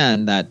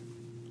understand that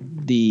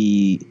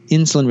the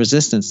insulin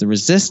resistance, the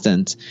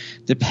resistance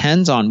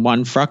depends on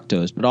one,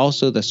 fructose, but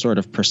also the sort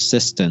of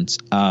persistence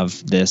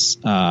of this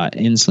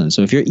insulin.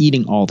 So if you're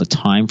eating all the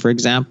time, for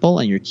example,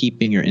 and you're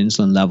keeping your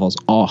insulin levels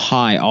all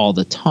high all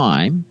the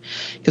time,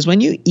 because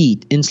when you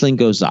eat, insulin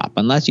goes up.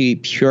 Unless you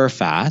eat pure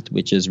fat,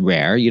 which is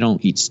rare, you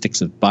don't eat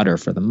sticks of butter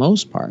for the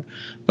most part.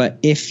 But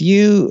if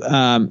you,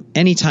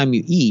 anytime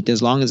you eat,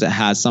 as long as it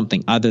has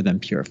something other than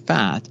pure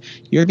fat,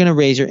 you're going to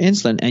raise your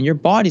insulin, and your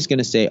body's going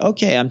to say,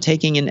 okay, I'm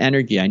taking in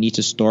energy, I need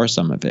to store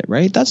some of it,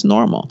 right? That's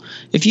normal.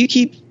 If you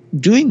keep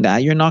doing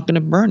that, you're not going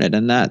to burn it,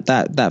 and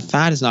that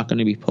fat is not going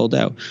to be pulled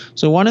out.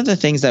 So one of the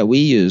things that we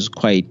use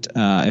quite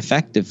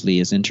effectively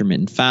is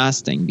intermittent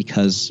fasting,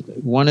 because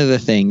one of the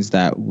things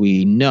that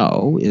we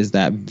know is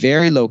that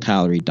very low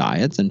calorie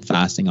diets, and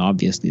fasting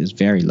obviously is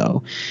very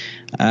low,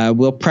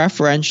 will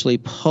preferentially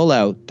pull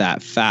out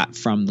that fat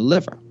from the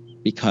liver,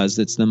 because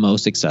it's the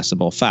most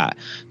accessible fat.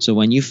 So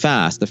when you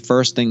fast, the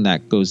first thing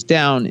that goes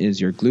down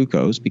is your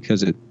glucose,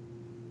 because it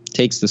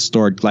takes the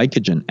stored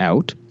glycogen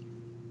out.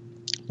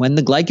 When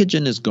the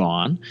glycogen is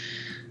gone,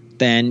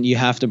 then you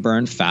have to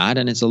burn fat,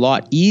 and it's a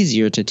lot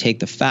easier to take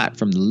the fat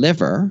from the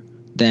liver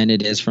than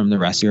it is from the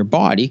rest of your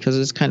body, because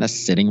it's kind of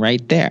sitting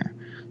right there.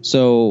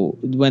 So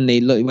when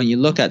you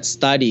look at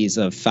studies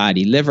of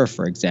fatty liver,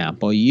 for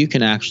example, you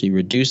can actually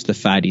reduce the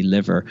fatty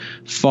liver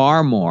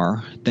far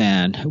more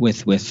than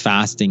with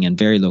fasting and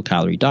very low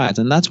calorie diets.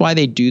 And that's why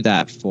they do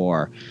that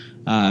for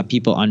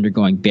people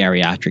undergoing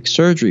bariatric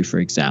surgery, for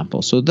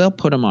example. So they'll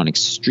put them on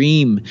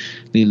extremely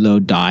low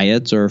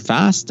diets or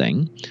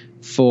fasting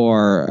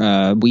for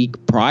a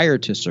week prior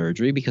to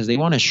surgery, because they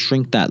want to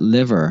shrink that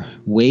liver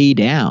way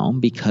down,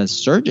 because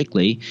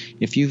surgically,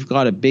 if you've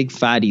got a big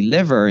fatty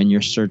liver in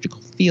your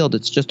surgical field,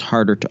 it's just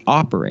harder to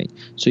operate.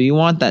 So you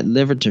want that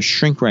liver to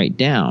shrink right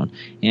down.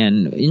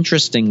 And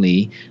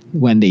interestingly,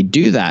 when they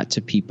do that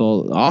to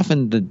people,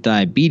 often the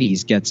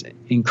diabetes gets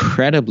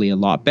incredibly a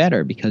lot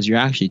better, because you're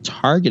actually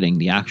targeting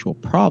the actual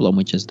problem,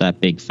 which is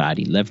that big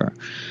fatty liver.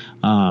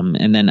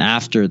 And then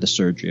after the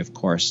surgery, of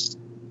course,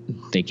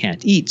 they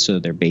can't eat, so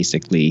they're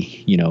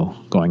basically,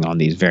 going on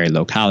these very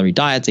low calorie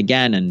diets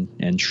again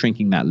and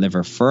shrinking that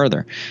liver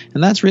further.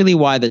 And that's really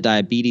why the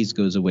diabetes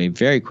goes away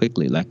very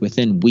quickly, like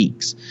within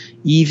weeks,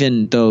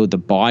 even though the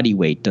body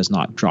weight does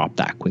not drop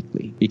that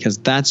quickly, because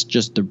that's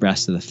just the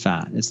rest of the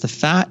fat. It's the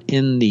fat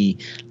in the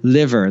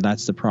liver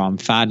that's the problem.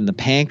 Fat in the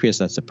pancreas,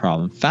 that's the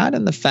problem. Fat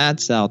in the fat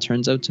cell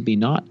turns out to be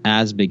not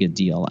as big a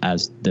deal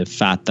as the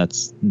fat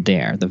that's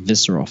there, the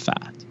visceral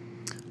fat.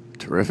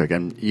 Terrific.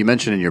 And you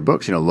mentioned in your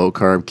books, low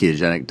carb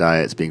ketogenic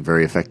diets being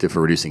very effective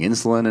for reducing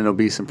insulin in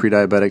obese and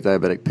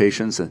diabetic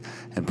patients. And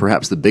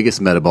perhaps the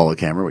biggest metabolic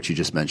hammer, which you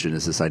just mentioned,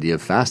 is this idea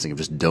of fasting, of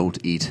just don't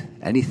eat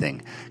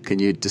anything. Can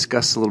you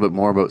discuss a little bit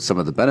more about some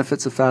of the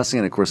benefits of fasting?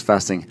 And of course,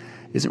 fasting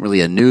isn't really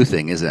a new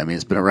thing, is it? I mean,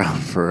 it's been around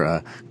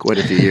for quite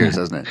a few years,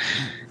 hasn't it?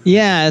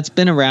 Yeah, it's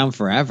been around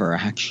forever,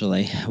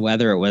 actually,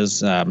 whether it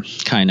was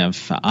kind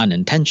of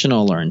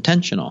unintentional or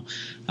intentional.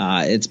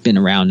 It's been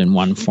around in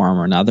one form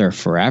or another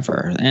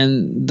forever.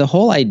 And the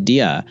whole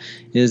idea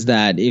is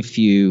that if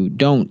you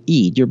don't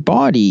eat, your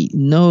body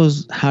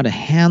knows how to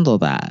handle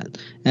that.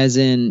 As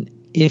in,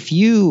 if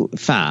you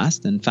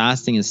fast, and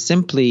fasting is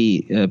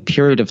simply a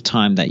period of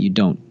time that you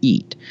don't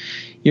eat,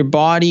 your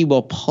body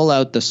will pull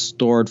out the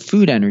stored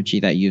food energy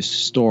that you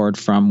stored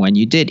from when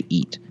you did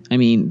eat. I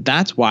mean,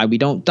 that's why we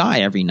don't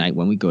die every night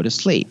when we go to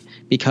sleep,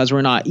 because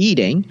we're not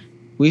eating.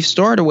 We've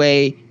stored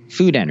away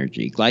food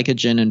energy,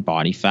 glycogen and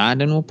body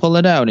fat, and we'll pull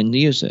it out and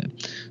use it.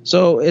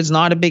 So it's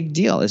not a big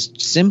deal. It's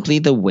simply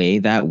the way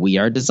that we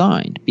are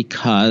designed,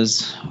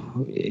 because,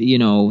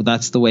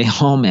 that's the way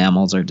all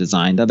mammals are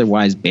designed.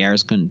 Otherwise,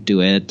 bears couldn't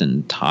do it,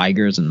 and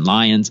tigers and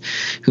lions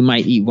who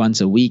might eat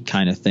once a week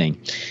kind of thing.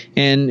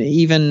 And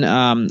even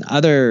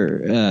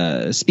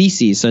other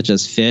species such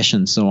as fish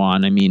and so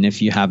on. I mean,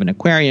 if you have an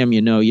aquarium,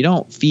 you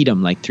don't feed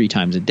them like 3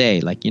 times a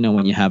day. Like,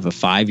 when you have a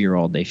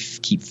 5-year-old, they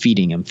keep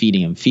feeding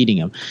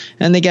them,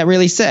 and they get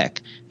really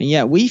sick. And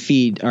yet we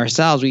feed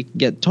ourselves. We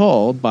get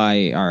told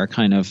by our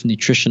kind of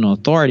nutritional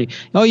authority,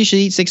 oh, you should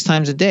eat 6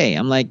 times a day.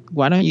 I'm like,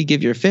 why don't you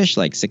give your fish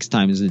like 6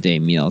 times a day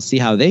meals? See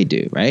how they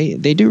do, right?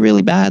 They do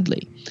really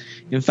badly.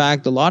 In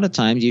fact, a lot of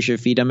times you should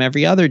feed them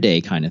every other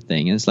day kind of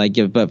thing. And it's like,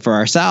 but for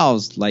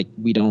ourselves, like,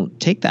 we don't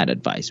take that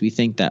advice. We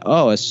think that,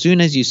 as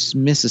soon as you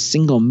miss a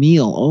single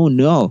meal, oh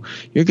no,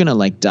 you're going to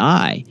like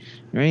die.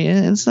 Right.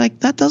 And it's like,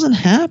 that doesn't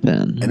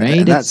happen. Right.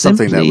 And that's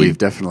something that we've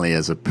definitely,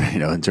 as a,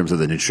 in terms of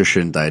the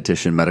nutrition,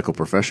 dietitian, medical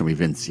profession, we've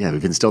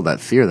instilled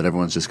that fear that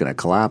everyone's just going to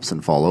collapse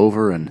and fall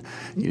over. And,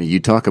 you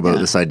talk about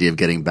this idea of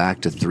getting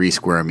back to 3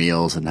 square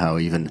meals, and how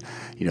even,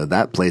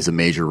 that plays a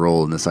major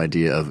role in this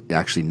idea of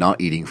actually not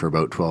eating for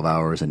about 12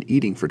 hours and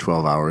eating for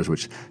 12 hours,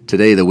 which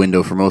today the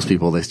window for most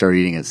people, they start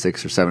eating at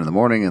 6 or 7 in the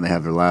morning and they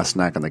have their last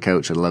snack on the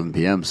couch at 11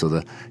 p.m.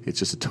 So it's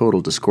just a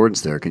total discordance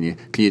there. Can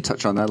you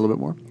touch on that a little bit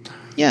more?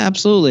 Yeah,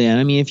 absolutely. And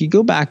I mean, if you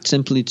go back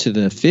simply to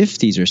the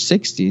 50s or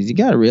 60s, you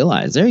got to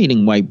realize they're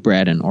eating white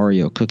bread and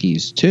Oreo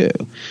cookies too.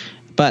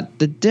 But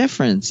the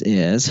difference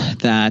is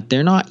that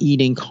they're not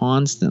eating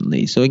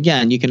constantly. So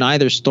again, you can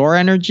either store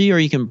energy or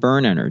you can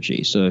burn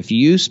energy. So if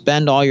you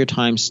spend all your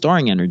time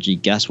storing energy,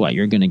 guess what?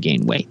 You're going to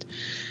gain weight.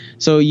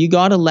 So you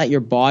got to let your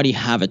body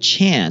have a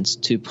chance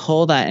to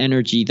pull that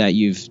energy that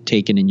you've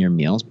taken in your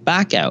meals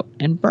back out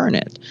and burn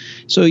it.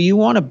 So you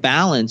want to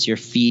balance your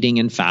feeding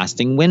and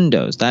fasting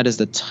windows. That is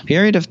the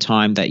period of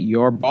time that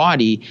your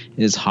body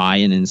is high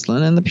in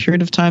insulin and the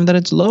period of time that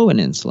it's low in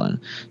insulin.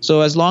 So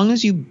as long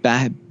as you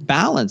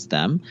balance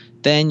them,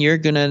 then you're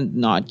going to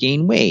not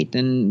gain weight.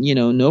 And,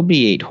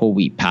 nobody ate whole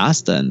wheat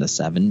pasta in the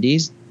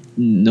 70s.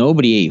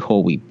 Nobody ate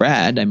whole wheat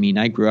bread. I mean,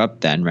 I grew up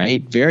then,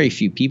 right? Very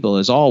few people. It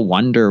was all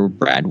Wonder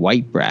bread,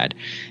 white bread.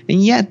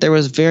 And yet there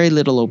was very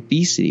little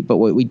obesity. But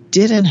what we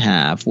didn't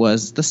have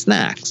was the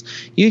snacks.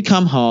 You'd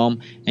come home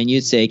and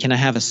you'd say, can I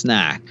have a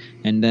snack?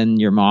 And then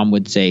your mom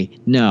would say,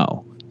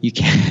 no, you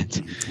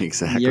can't.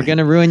 Exactly. You're going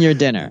to ruin your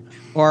dinner.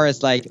 Or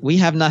it's like, we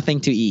have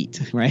nothing to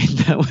eat, right?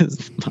 That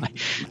was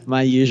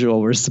my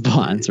usual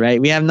response, right?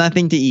 We have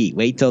nothing to eat.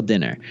 Wait till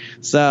dinner.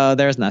 So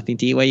there's nothing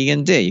to eat. What are you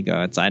going to do? You go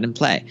outside and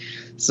play.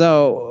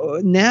 So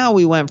now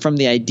we went from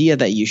the idea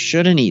that you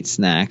shouldn't eat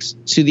snacks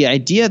to the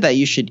idea that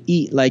you should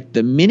eat like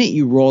the minute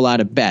you roll out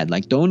of bed.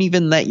 Like, don't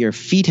even let your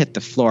feet hit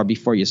the floor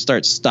before you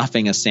start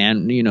stuffing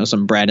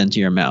some bread into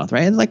your mouth,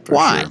 right? It's like,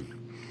 why? Sure.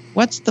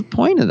 What's the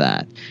point of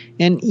that?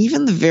 And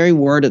even the very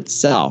word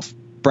itself,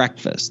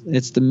 breakfast,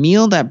 it's the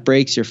meal that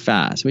breaks your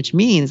fast, which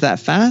means that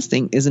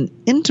fasting is an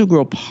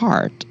integral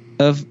part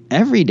of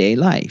everyday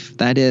life.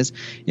 That is,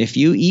 if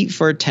you eat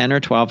for 10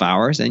 or 12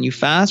 hours and you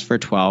fast for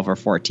 12 or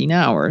 14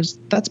 hours,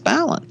 that's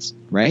balance,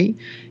 right?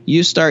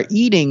 You start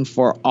eating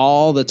for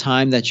all the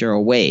time that you're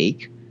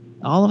awake,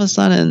 all of a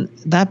sudden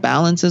that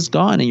balance is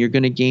gone and you're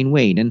going to gain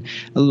weight. And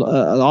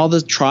all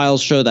the trials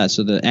show that.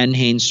 So the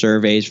NHANES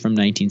surveys from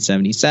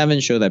 1977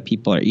 show that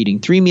people are eating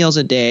 3 meals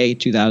a day.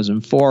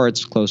 2004,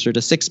 it's closer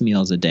to 6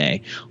 meals a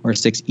day, or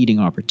 6 eating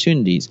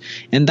opportunities.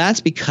 And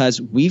that's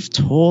because we've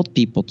told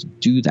people to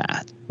do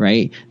that,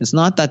 right? It's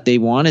not that they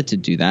wanted to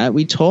do that.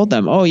 We told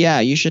them, oh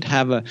yeah, you should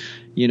have a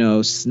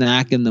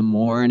snack in the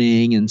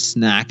morning and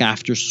snack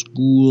after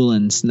school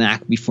and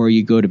snack before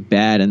you go to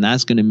bed, and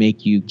that's going to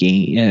make you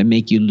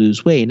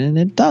lose weight, and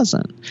it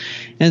doesn't.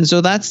 And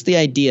so that's the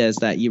idea, is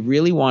that you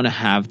really want to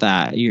have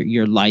that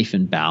your life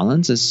in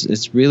balance.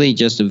 It's really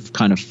just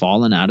kind of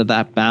fallen out of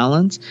that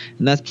balance,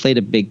 and that's played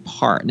a big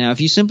part. Now, if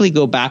you simply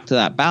go back to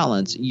that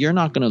balance, you're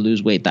not going to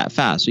lose weight that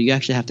fast. So you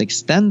actually have to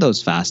extend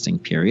those fasting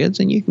periods,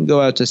 and you can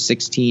go out to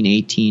 16,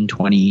 18,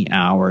 20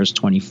 hours,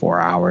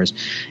 24 hours,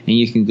 and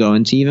you can go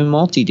into even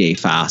multi-day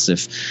fasts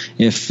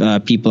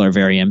if people are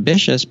very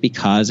ambitious,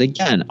 because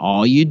again,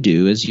 all you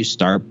do is you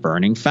start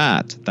burning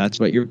fat. That's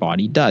what your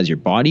body does. Your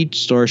body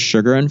stores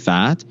sugar and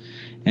fat,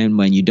 and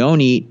when you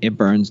don't eat, it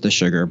burns the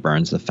sugar,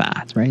 burns the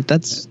fat, right?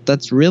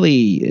 That's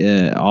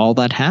really all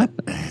that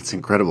happens. It's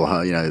incredible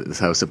how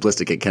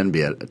simplistic it can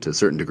be to a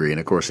certain degree. And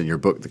of course, in your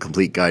book, The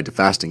Complete Guide to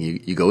Fasting,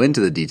 you go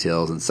into the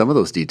details, and some of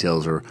those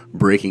details are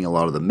breaking a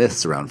lot of the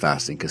myths around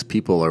fasting, because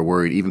people are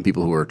worried, even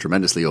people who are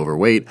tremendously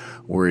overweight,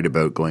 worried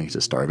about going into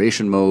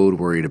starvation mode,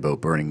 worried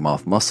about burning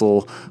off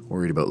muscle,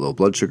 worried about low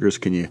blood sugars.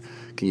 Can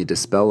you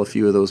dispel a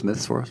few of those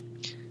myths for us?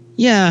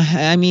 Yeah,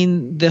 I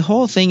mean, the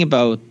whole thing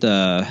about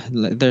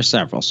there's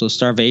several. So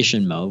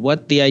starvation mode.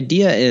 What the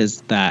idea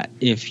is that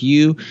if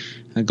you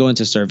go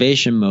into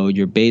starvation mode,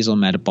 your basal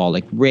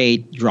metabolic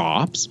rate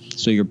drops,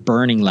 so you're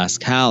burning less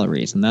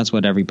calories, and that's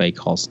what everybody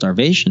calls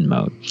starvation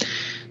mode.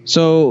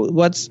 So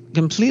what's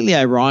completely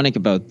ironic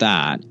about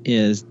that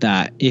is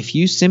that if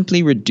you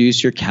simply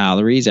reduce your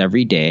calories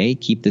every day,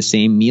 keep the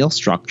same meal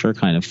structure,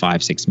 kind of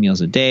 5-6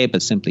 meals a day,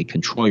 but simply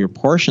control your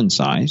portion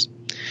size,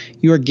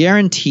 you are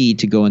guaranteed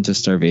to go into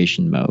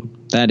starvation mode.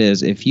 That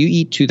is, if you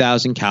eat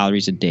 2,000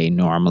 calories a day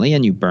normally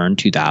and you burn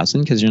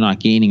 2,000 because you're not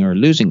gaining or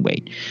losing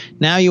weight,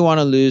 now you want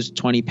to lose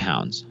 20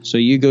 pounds. So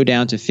you go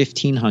down to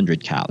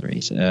 1,500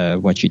 calories,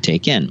 what you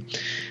take in.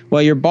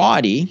 Well, your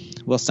body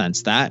will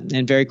sense that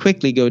and very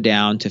quickly go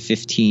down to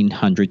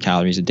 1,500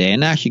 calories a day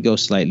and actually go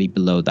slightly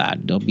below that.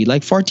 It'll be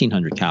like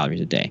 1,400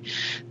 calories a day.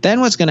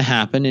 Then what's going to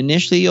happen,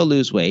 initially you'll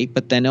lose weight,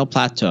 but then it'll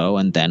plateau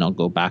and then it'll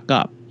go back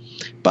up.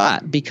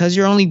 But because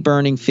you're only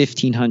burning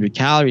 1,500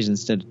 calories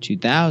instead of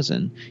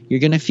 2,000, you're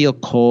going to feel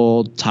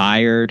cold,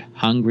 tired,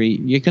 hungry.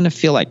 You're going to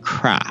feel like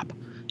crap.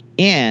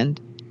 And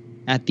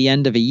at the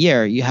end of a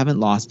year, you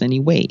haven't lost any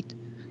weight.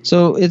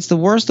 So it's the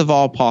worst of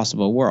all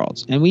possible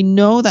worlds. And we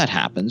know that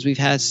happens. We've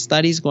had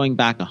studies going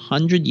back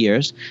 100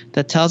 years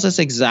that tells us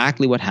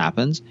exactly what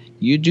happens.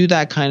 You do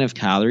that kind of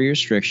calorie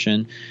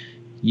restriction,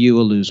 you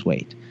will lose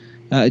weight.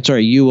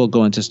 You will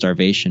go into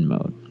starvation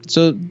mode.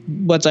 So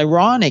what's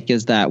ironic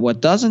is that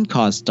what doesn't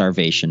cause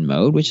starvation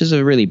mode, which is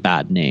a really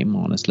bad name,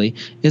 honestly,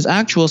 is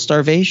actual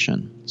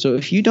starvation. So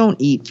if you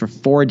don't eat for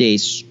 4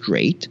 days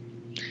straight,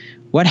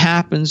 what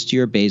happens to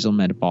your basal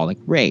metabolic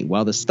rate?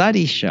 Well, the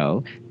studies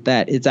show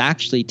that it's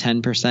actually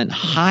 10%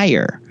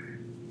 higher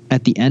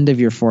at the end of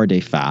your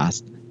 4-day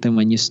fast than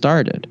when you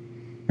started,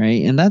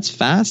 right? And that's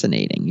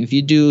fascinating. If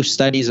you do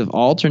studies of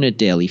alternate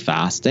daily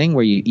fasting,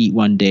 where you eat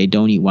one day,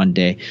 don't eat one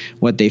day,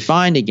 what they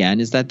find again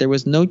is that there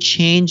was no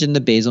change in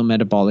the basal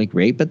metabolic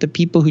rate, but the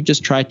people who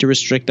just tried to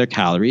restrict their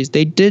calories,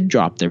 they did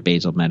drop their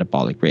basal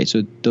metabolic rate.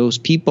 So those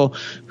people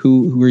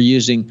who were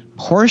using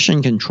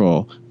portion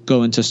control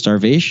go into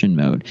starvation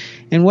mode.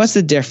 And what's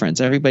the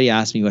difference? Everybody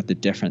asks me what the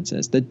difference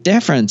is. The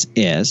difference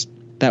is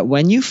that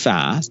when you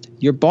fast,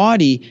 your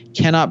body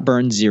cannot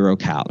burn 0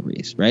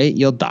 calories, right?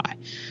 You'll die.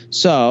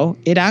 So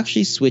it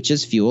actually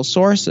switches fuel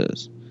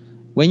sources.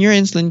 When your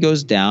insulin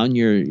goes down,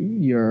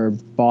 your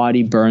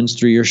body burns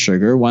through your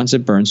sugar. Once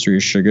it burns through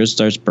your sugar, it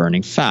starts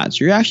burning fat.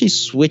 So you're actually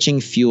switching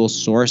fuel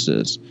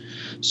sources.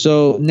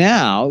 So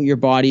now your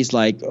body's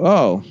like,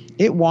 oh,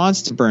 it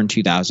wants to burn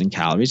 2,000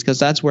 calories because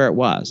that's where it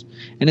was.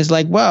 And it's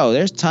like, whoa,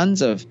 there's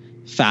tons of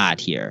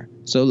fat here.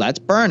 So let's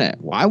burn it.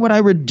 Why would I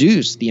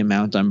reduce the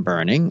amount I'm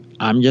burning?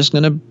 I'm just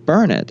going to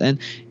burn it. And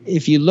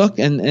if you look,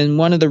 and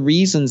one of the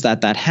reasons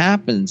that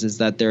happens is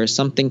that there is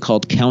something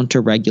called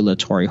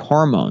counter-regulatory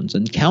hormones.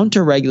 And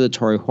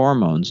counter-regulatory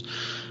hormones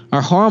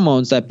are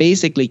hormones that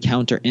basically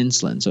counter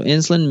insulin. So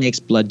insulin makes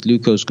blood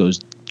glucose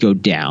go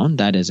down.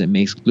 That is, it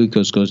makes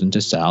glucose goes into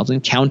cells.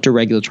 And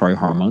counter-regulatory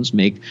hormones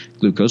make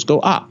glucose go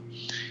up.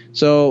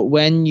 So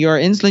when your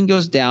insulin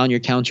goes down, your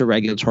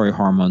counter-regulatory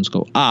hormones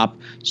go up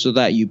so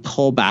that you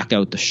pull back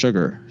out the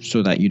sugar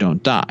so that you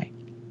don't die.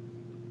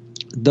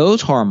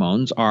 Those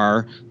hormones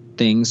are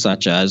things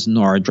such as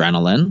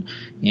noradrenaline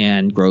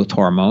and growth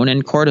hormone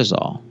and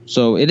cortisol.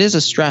 So it is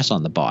a stress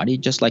on the body,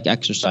 just like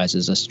exercise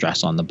is a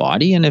stress on the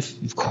body. And if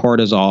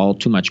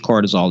too much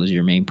cortisol is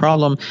your main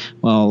problem,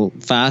 well,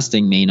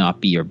 fasting may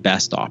not be your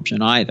best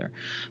option either.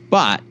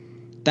 But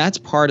that's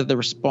part of the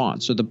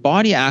response. So the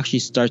body actually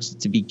starts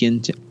to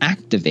begin to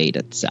activate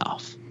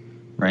itself,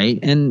 right?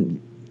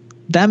 And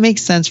that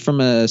makes sense from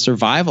a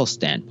survival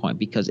standpoint,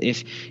 because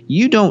if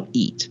you don't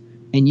eat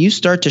and you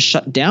start to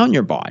shut down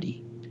your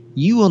body,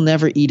 you will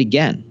never eat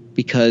again.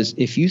 Because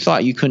if you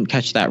thought you couldn't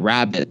catch that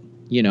rabbit,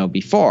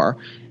 before,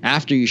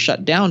 after you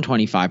shut down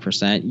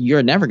 25%,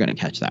 you're never going to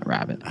catch that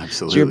rabbit.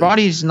 Absolutely. So your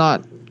body's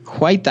not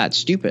quite that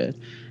stupid.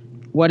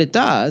 What it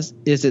does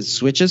is it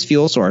switches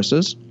fuel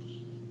sources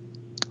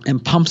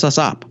and pumps us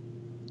up.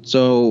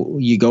 So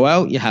you go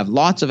out, you have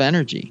lots of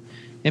energy.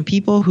 And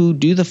people who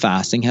do the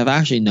fasting have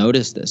actually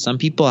noticed this. Some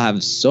people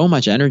have so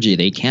much energy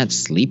they can't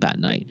sleep at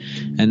night,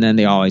 and then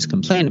they always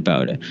complain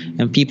about it.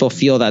 And people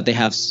feel that they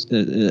have,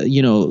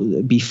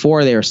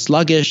 before they were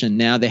sluggish and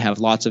now they have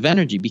lots of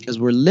energy, because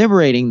we're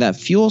liberating that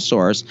fuel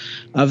source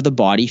of the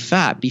body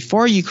fat.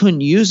 Before, you couldn't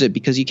use it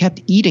because you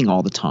kept eating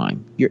all the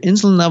time. Your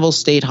insulin levels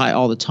stayed high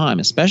all the time,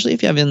 especially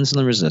if you have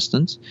insulin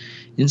resistance.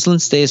 Insulin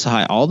stays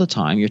high all the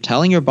time. You're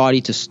telling your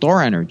body to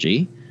store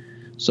energy,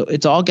 so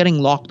it's all getting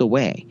locked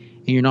away.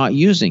 And you're not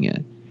using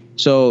it.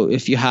 So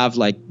if you have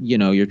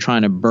you're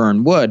trying to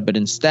burn wood, but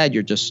instead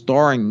you're just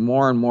storing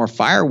more and more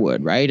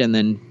firewood, right? And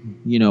then,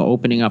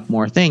 opening up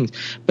more things,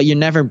 but you're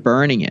never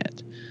burning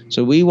it.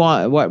 So we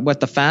want,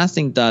 what the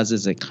fasting does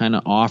is it kind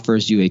of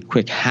offers you a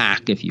quick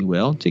hack, if you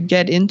will, to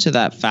get into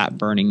that fat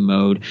burning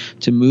mode,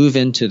 to move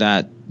into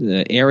that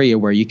area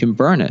where you can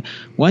burn it.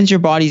 Once your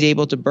body's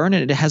able to burn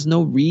it, it has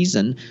no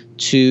reason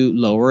to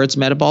lower its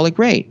metabolic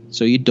rate.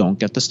 So you don't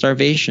get the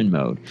starvation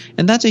mode.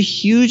 And that's a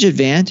huge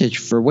advantage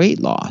for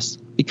weight loss,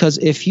 because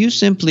if you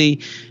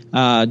simply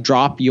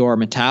drop your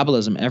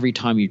metabolism every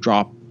time you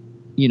drop,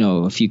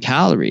 a few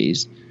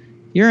calories,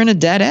 you're in a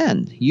dead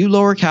end. You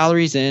lower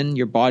calories in,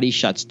 your body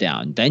shuts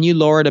down. Then you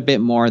lower it a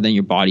bit more, then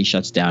your body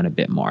shuts down a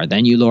bit more.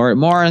 Then you lower it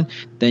more,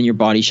 then your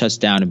body shuts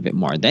down a bit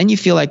more. Then you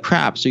feel like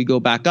crap, so you go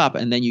back up,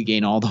 and then you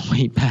gain all the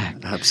weight back.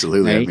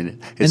 Absolutely. Right? I mean,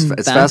 it's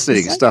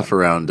fascinating stuff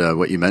around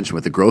what you mentioned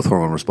with the growth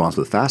hormone response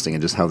with fasting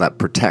and just how that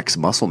protects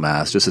muscle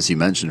mass, just as you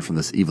mentioned from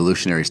this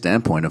evolutionary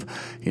standpoint of,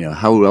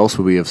 how else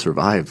would we have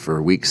survived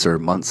for weeks or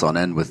months on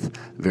end with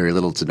very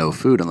little to no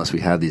food unless we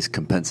had these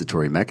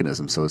compensatory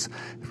mechanisms. So it's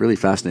really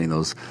fascinating,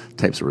 those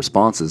types of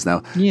responses.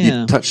 Now,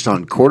 you touched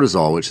on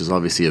cortisol, which is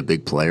obviously a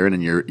big player, and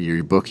in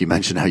your book you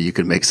mentioned how you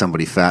can make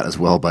somebody fat as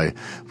well by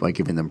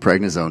giving them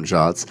prednisone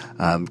shots.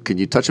 Can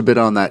you touch a bit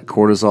on that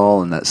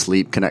cortisol and that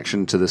sleep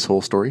connection to this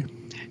whole story?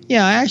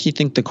 Yeah, I actually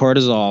think the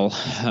cortisol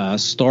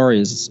story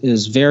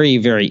is very,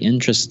 very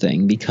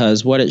interesting,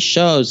 because what it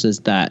shows is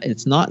that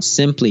it's not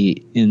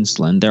simply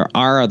insulin. There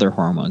are other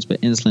hormones,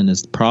 but insulin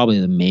is probably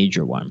the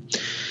major one.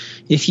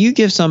 If you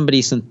give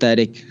somebody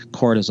synthetic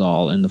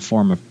cortisol in the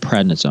form of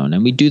prednisone,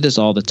 and we do this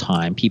all the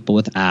time, people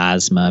with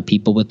asthma,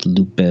 people with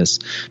lupus,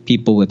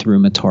 people with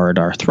rheumatoid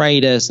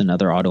arthritis and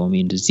other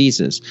autoimmune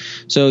diseases.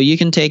 So you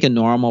can take a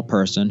normal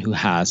person who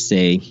has,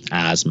 say,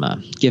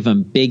 asthma, give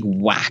them big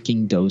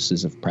whacking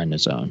doses of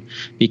prednisone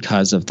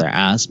because of their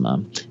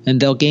asthma,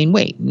 and they'll gain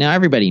weight. Now,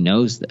 everybody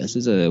knows this.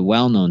 It's a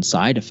well-known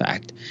side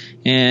effect.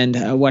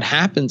 And what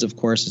happens, of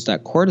course, is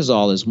that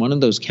cortisol is one of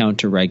those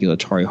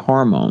counter-regulatory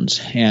hormones.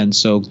 And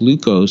so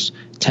glucose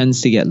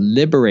tends to get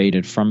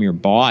liberated from your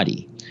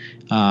body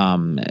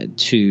in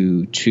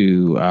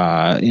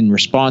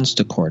response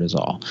to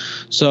cortisol.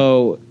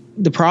 So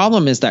the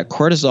problem is that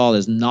cortisol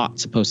is not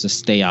supposed to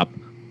stay up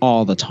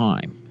all the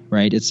time.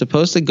 Right? It's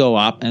supposed to go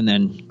up and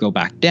then go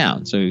back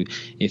down. So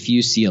if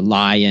you see a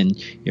lion,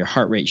 your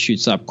heart rate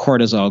shoots up,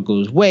 cortisol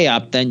goes way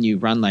up, then you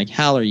run like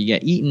hell or you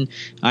get eaten.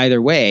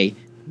 Either way,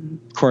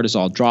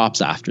 cortisol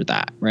drops after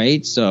that,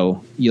 right?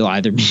 So you'll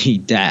either be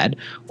dead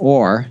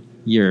or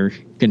you're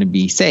going to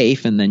be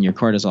safe, and then your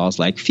cortisol is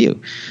like, phew.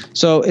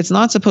 So it's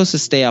not supposed to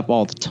stay up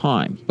all the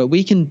time, but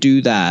we can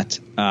do that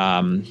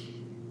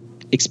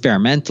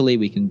experimentally.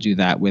 We can do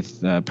that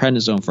with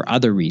prednisone for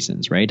other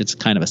reasons, right? It's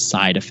kind of a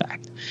side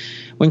effect.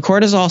 When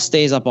cortisol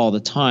stays up all the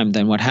time,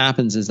 then what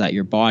happens is that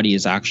your body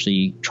is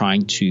actually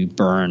trying to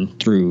burn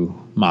through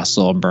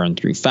muscle, burn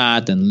through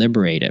fat, and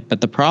liberate it.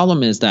 But the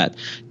problem is that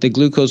the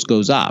glucose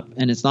goes up,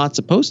 and it's not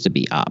supposed to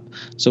be up.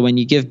 So when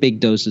you give big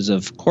doses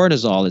of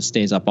cortisol, it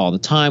stays up all the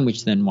time,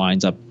 which then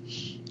winds up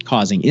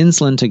causing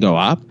insulin to go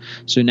up.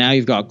 So now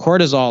you've got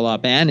cortisol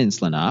up and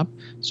insulin up.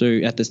 So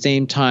at the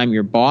same time,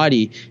 your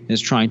body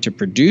is trying to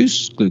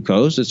produce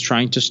glucose, it's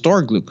trying to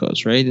store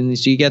glucose, right? And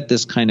so you get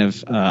this kind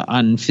of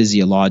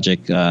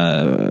unphysiologic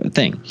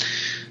thing.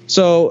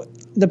 So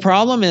the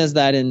problem is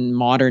that in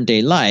modern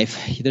day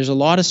life, there's a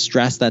lot of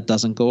stress that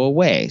doesn't go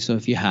away. So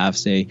if you have,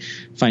 say,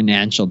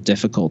 financial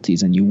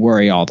difficulties and you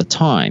worry all the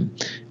time,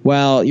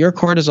 well, your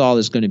cortisol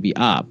is going to be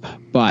up,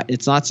 but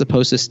it's not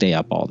supposed to stay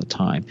up all the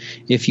time.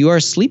 If you are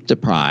sleep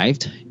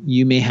deprived,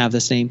 you may have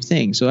the same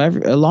thing. So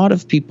a lot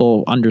of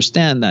people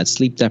understand that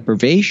sleep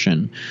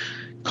deprivation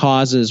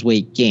causes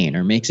weight gain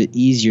or makes it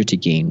easier to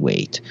gain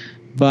weight.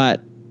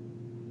 But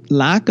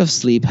lack of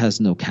sleep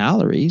has no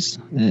calories.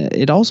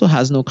 It also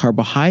has no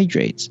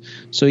carbohydrates.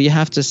 So you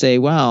have to say,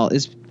 well,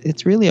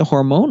 it's really a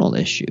hormonal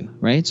issue,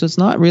 right? So it's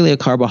not really a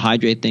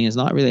carbohydrate thing. It's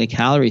not really a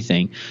calorie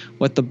thing.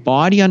 What the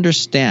body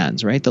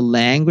understands, right? The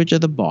language of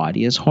the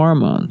body is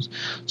hormones.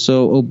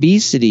 So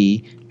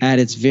obesity at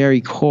its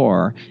very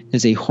core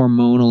is a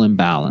hormonal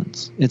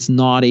imbalance. It's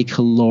not a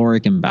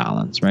caloric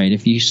imbalance, right?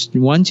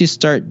 Once you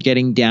start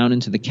getting down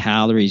into the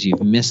calories,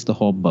 you've missed the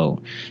whole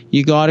boat.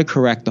 You got to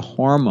correct the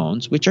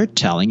hormones, which are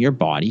telling your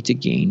body to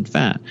gain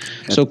fat.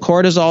 So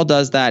cortisol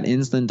does that,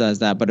 insulin does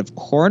that. But if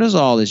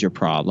cortisol is your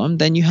problem,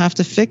 then you have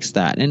to fix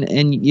that. And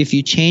if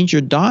you change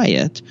your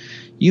diet,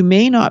 you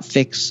may not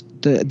fix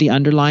the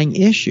underlying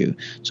issue.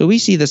 So we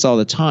see this all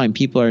the time.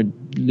 People are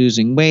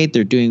losing weight,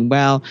 they're doing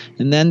well,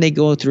 and then they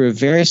go through a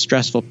very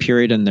stressful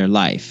period in their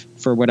life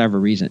for whatever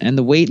reason, and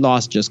the weight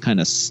loss just kind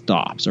of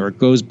stops or it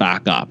goes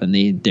back up, and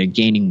they're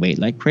gaining weight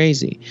like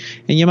crazy.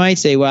 And you might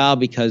say, well,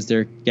 because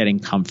they're getting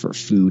comfort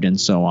food and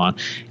so on.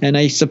 And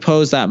I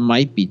suppose that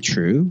might be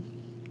true,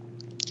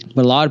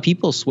 but a lot of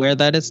people swear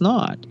that it's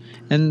not.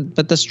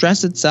 But the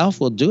stress itself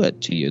will do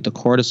it to you. The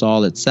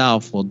cortisol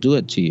itself will do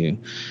it to you.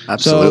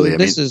 Absolutely. So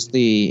this is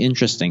the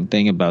interesting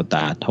thing about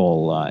that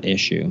whole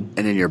issue.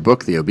 And in your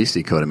book, The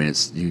Obesity Code,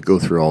 you go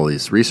through all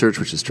this research,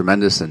 which is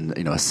tremendous. And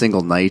a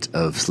single night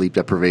of sleep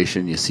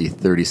deprivation, you see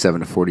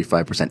 37 to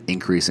 45%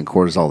 increase in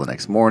cortisol the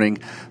next morning.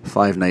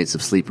 5 nights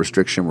of sleep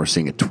restriction, we're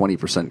seeing a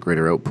 20%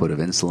 greater output of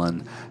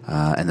insulin.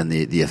 And then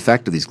the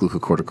effect of these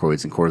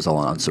glucocorticoids and cortisol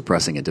on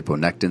suppressing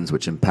adiponectins,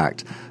 which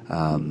impact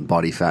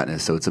body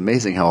fatness. So it's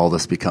amazing how all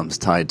this becomes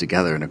tied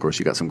together. And of course,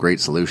 you got some great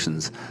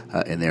solutions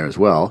in there as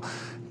well.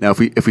 Now,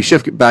 if we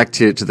shift back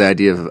to the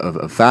idea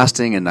of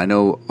fasting, and I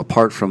know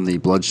apart from the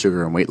blood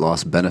sugar and weight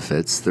loss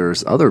benefits,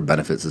 there's other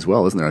benefits as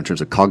well, isn't there, in terms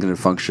of cognitive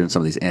function,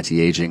 some of these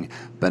anti-aging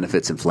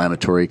benefits,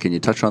 inflammatory. Can you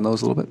touch on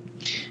those a little bit?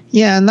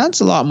 Yeah, and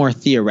that's a lot more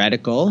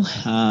theoretical.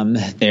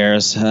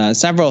 There's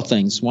several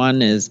things.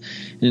 One is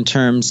in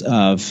terms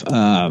of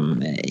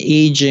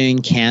aging,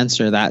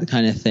 cancer, that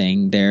kind of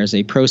thing. There's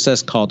a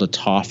process called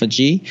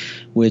autophagy,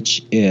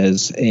 which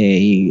is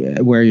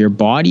where your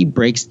body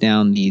breaks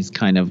down these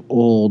kind of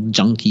old,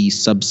 junky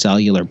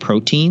subcellular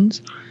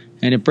proteins,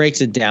 and it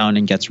breaks it down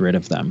and gets rid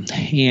of them.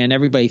 And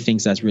everybody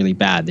thinks that's really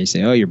bad. They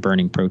say, oh, you're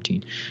burning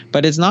protein.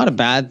 But it's not a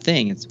bad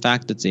thing. In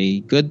fact, it's a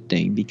good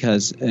thing,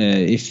 because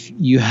if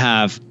you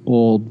have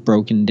old,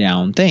 broken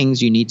down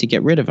things, you need to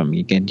get rid of them.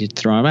 You can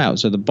throw them out.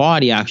 So the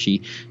body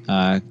actually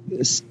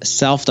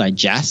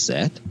self-digests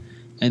it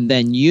and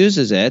then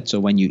uses it. So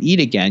when you eat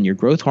again, your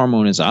growth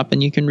hormone is up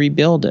and you can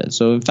rebuild it.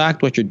 So in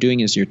fact, what you're doing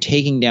is you're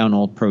taking down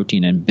old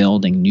protein and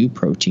building new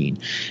protein.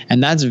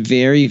 And that's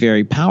very,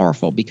 very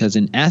powerful, because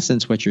in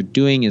essence, what you're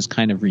doing is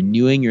kind of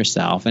renewing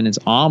yourself. And it's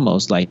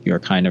almost like you're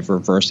kind of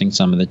reversing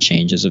some of the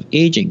changes of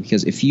aging.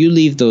 Because if you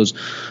leave those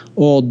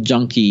old,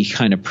 junky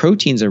kind of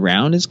proteins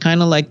around, it's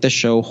kind of like the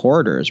show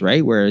Hoarders,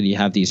 right? Where you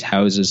have these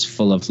houses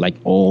full of like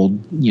old,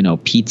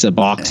 pizza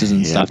boxes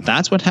and stuff.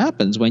 That's what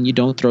happens when you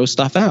don't throw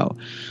stuff out.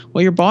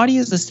 Well, your body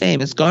is the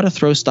same. It's got to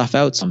throw stuff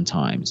out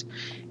sometimes.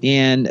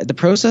 And the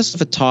process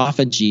of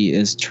autophagy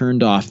is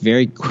turned off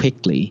very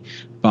quickly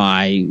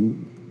by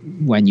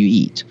when you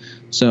eat.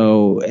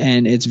 So,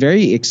 and it's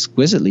very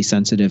exquisitely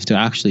sensitive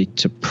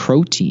to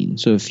protein.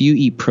 So if you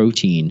eat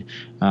protein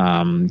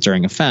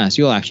during a fast,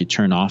 you'll actually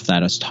turn off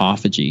that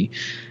autophagy,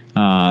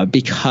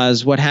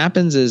 because what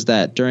happens is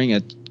that during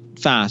a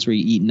fast where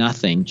you eat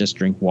nothing, just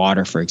drink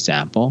water, for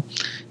example,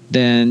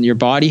 then your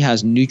body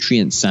has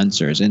nutrient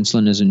sensors.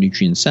 Insulin is a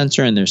nutrient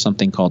sensor, and there's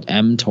something called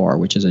mTOR,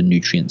 which is a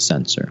nutrient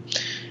sensor.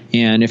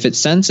 And if it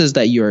senses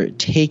that you're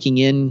taking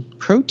in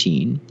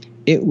protein,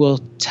 it will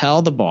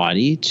tell the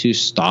body to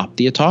stop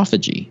the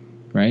autophagy,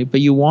 right?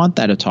 But you want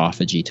that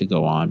autophagy to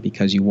go on,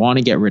 because you want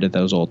to get rid of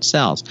those old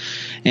cells.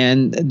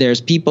 And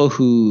there's people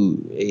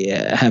who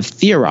have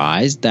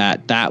theorized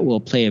that that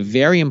will play a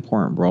very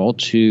important role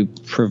to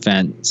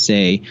prevent,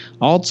 say,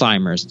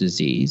 Alzheimer's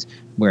disease,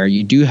 where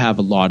you do have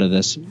a lot of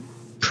this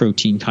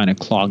protein kind of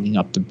clogging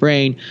up the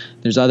brain.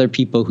 There's other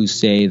people who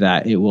say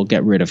that it will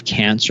get rid of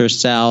cancer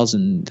cells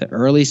in the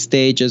early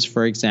stages,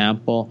 for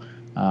example,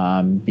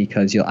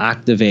 because you'll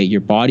activate,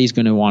 your body's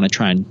going to want to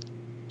try and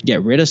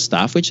get rid of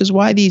stuff, which is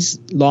why these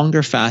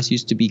longer fasts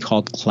used to be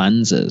called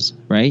cleanses,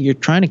 right? You're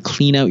trying to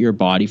clean out your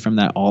body from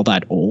all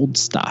that old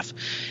stuff.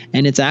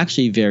 And it's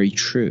actually very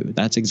true.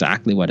 That's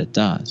exactly what it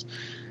does.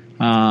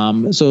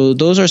 So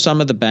those are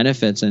some of the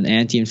benefits. And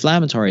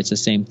anti-inflammatory, it's the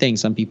same thing.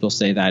 Some people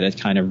say that it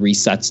kind of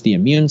resets the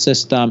immune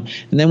system.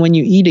 And then when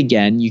you eat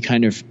again,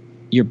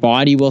 your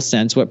body will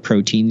sense what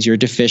proteins you're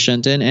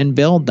deficient in and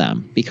build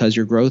them, because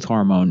your growth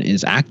hormone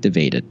is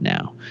activated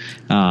now.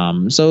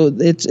 So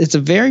it's a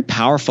very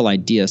powerful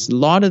idea. So a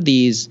lot of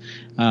these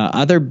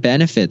other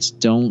benefits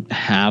don't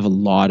have a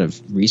lot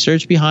of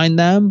research behind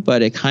them,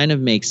 but it kind of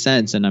makes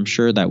sense. And I'm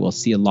sure that we'll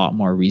see a lot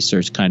more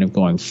research kind of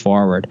going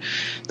forward.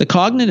 The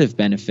cognitive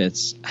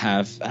benefits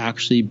have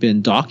actually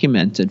been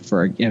documented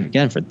for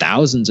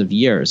thousands of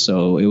years.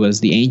 So it was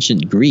the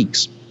ancient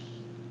Greeks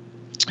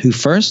who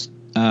first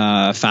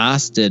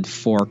fasted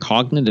for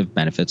cognitive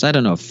benefits. I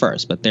don't know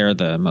first, but they're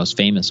the most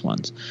famous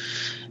ones.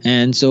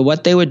 And so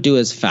what they would do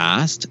is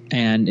fast,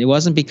 and it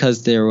wasn't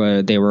because they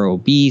were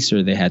obese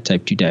or they had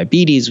type 2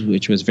 diabetes,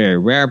 which was very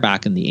rare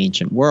back in the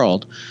ancient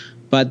world,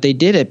 but they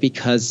did it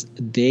because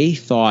they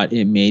thought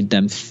it made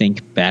them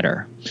think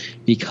better,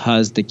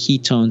 because the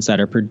ketones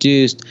that are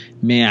produced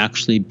may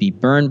actually be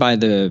burned by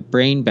the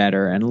brain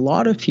better. And a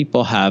lot of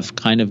people have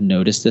kind of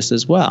noticed this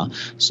as well.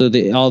 So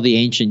all the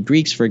ancient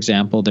Greeks, for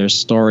example, there's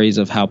stories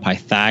of how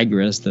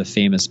Pythagoras, the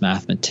famous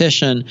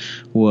mathematician,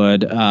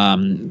 would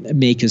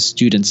make his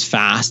students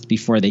fast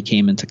before they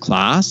came into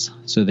class,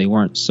 so they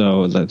weren't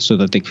so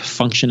that they could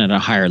function at a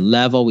higher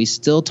level. We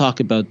still talk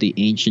about the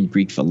ancient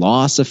Greek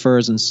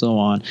philosophers and so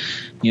on.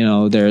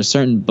 There are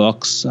certain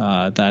books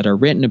that are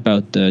written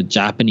about the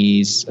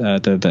Japanese,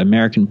 the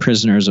American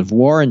prisoners of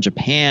war in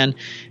Japan,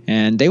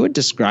 and they would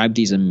describe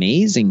these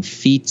amazing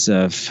feats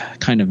of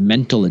kind of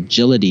mental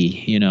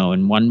agility.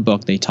 In one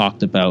book they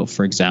talked about,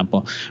 for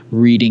example,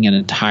 reading an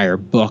entire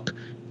book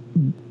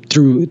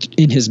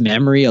in his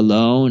memory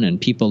alone, and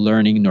people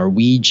learning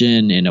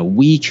Norwegian in a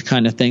week,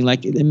 kind of thing,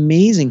 like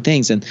amazing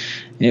things. And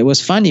it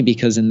was funny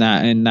because in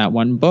that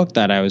one book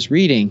that I was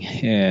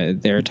reading,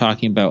 they're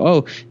talking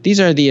about, these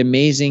are the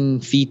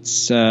amazing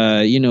feats,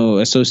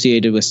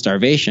 associated with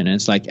starvation. And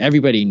it's like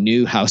everybody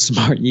knew how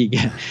smart you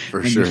get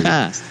when you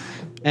fast.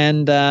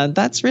 And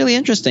that's really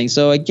interesting.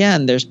 So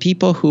again, there's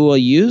people who will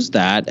use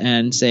that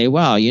and say,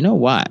 well, you know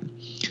what?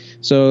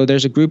 So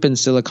there's a group in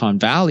Silicon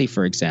Valley,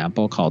 for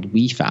example, called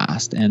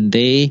WeFast, and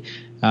they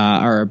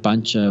are a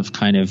bunch of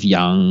kind of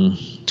young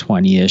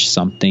 20-ish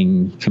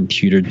something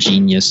computer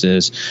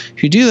geniuses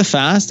who do the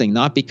fasting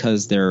not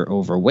because they're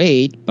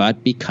overweight,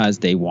 but because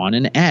they want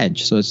an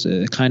edge. So it's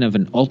a kind of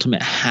an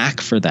ultimate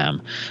hack for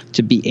them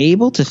to be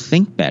able to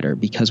think better,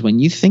 because when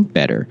you think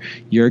better,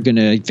 you're going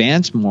to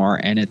advance more,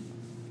 and it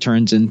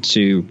turns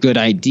into good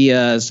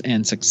ideas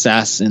and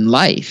success in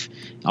life,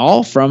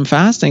 all from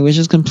fasting, which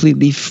is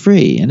completely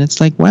free. And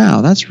it's like,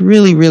 wow, that's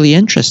really, really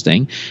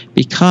interesting,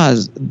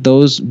 because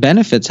those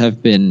benefits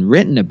have been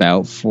written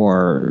about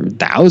for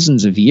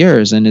thousands of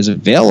years and is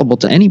available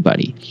to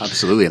anybody.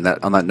 Absolutely. And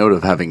on that note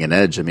of having an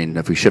edge, I mean,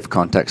 if we shift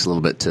context a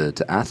little bit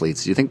to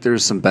athletes, do you think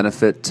there's some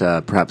benefit,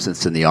 perhaps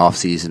since in the off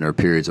season or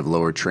periods of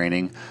lower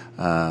training,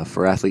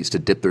 for athletes to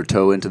dip their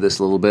toe into this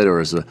a little bit, or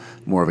is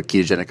more of a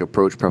ketogenic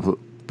approach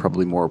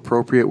probably more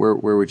appropriate?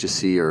 Where would you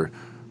see or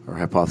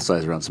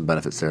hypothesize around some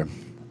benefits there?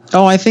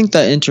 Oh, I think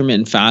that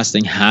intermittent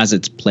fasting has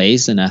its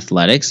place in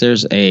athletics.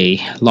 There's a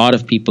lot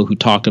of people who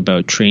talk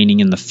about training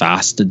in the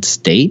fasted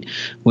state,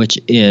 which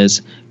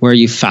is where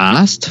you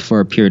fast for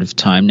a period of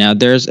time. Now,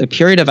 there's a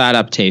period of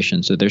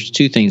adaptation. So there's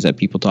two things that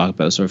people talk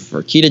about. So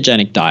for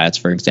ketogenic diets,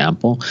 for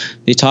example,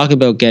 they talk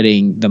about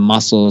getting the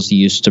muscles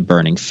used to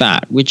burning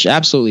fat, which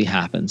absolutely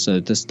happens.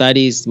 So the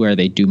studies where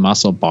they do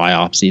muscle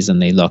biopsies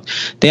and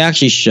they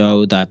actually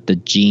show that the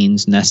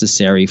genes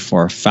necessary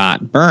for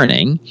fat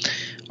burning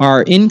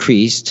are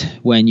increased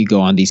when you go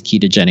on these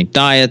ketogenic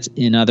diets.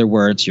 In other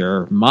words,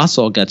 your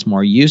muscle gets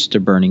more used to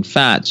burning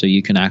fat, so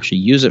you can actually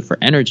use it for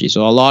energy.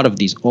 So a lot of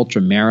these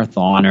ultra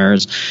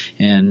marathoners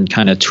and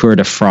kind of Tour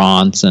de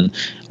France and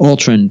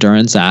ultra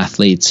endurance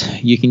athletes,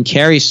 you can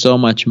carry so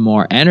much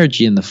more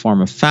energy in the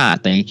form of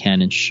fat than you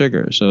can in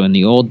sugar. So in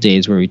the old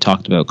days where we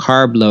talked about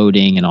carb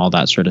loading and all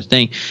that sort of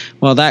thing,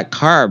 well, that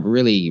carb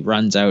really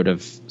runs out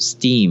of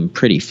steam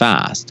pretty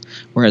fast,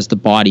 whereas the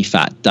body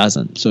fat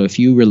doesn't. So if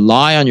you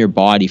rely on your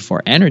body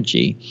for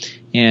energy,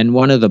 and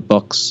one of the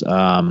books,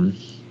 what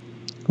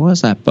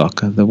was that book?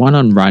 The one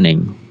on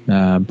running,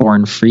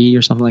 Born Free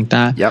or something like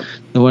that. Yep.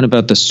 The one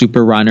about the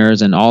super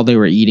runners, and all they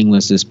were eating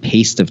was this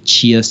paste of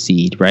chia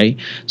seed, right?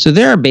 So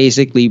they're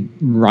basically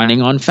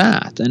running on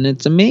fat, and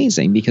it's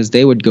amazing because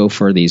they would go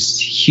for these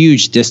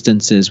huge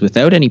distances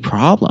without any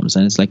problems.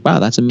 And it's like, wow,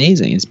 that's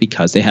amazing. It's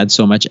because they had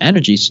so much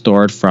energy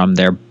stored from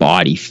their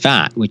body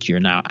fat, which you're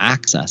now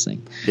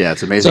accessing. Yeah,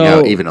 it's amazing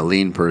how even a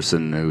lean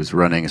person who's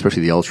running,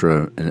 especially the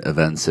ultra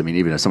events, I mean,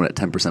 even someone at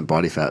 10%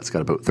 body fat's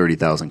got about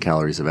 30,000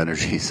 calories of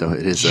energy. So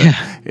it is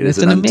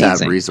an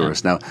untapped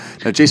resource. Now,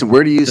 Jason,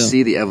 where do you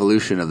see the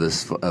evolution of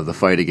the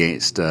fight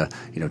against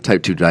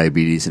type 2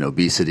 diabetes and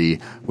obesity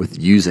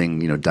with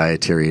using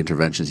dietary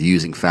interventions,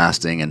 using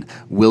fasting, and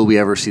will we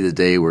ever see the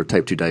day where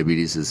type 2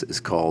 diabetes is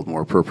called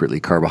more appropriately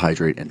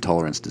carbohydrate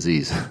intolerance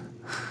disease?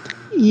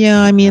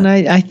 Yeah, I mean,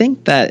 I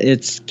think that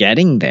it's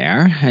getting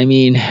there. I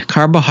mean,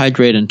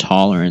 carbohydrate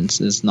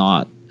intolerance is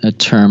not a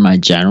term I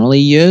generally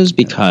use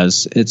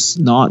because it's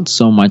not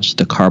so much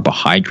the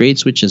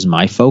carbohydrates, which is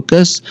my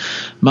focus.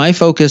 My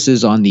focus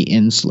is on the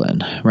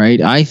insulin,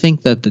 right? I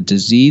think that the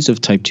disease of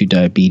type 2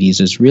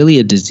 diabetes is really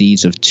a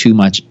disease of too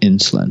much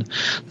insulin.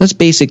 That's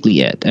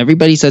basically it.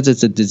 Everybody says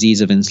it's a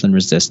disease of insulin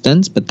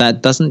resistance, but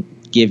that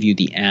doesn't give you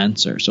the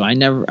answer. So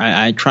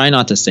I try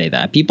not to say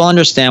that. People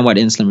understand what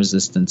insulin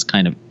resistance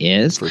kind of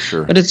is, for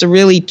sure, but it's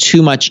really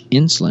too much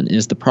insulin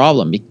is the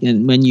problem.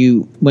 And when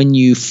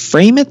you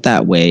frame it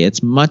that way,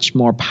 it's much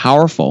more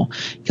powerful,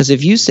 because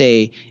if you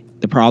say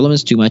the problem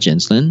is too much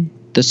insulin,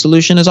 the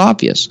solution is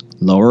obvious: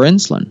 lower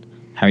insulin.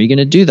 How are you going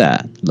to do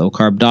that? Low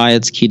carb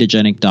diets,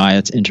 ketogenic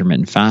diets,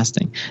 intermittent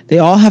fasting. They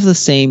all have the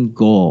same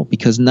goal,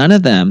 because none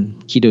of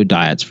them, keto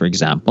diets, for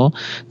example,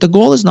 the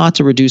goal is not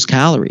to reduce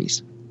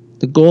calories.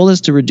 The goal is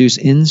to reduce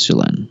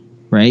insulin,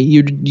 right?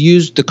 You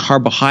use the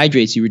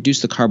carbohydrates, you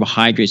reduce the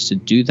carbohydrates to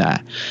do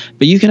that.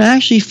 But you can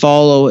actually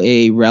follow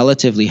a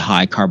relatively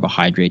high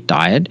carbohydrate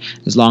diet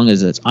as long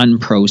as it's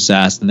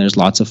unprocessed and there's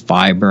lots of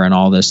fiber and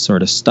all this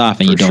sort of stuff,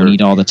 and you don't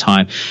eat all the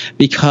time.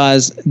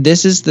 Because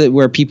this is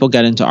where people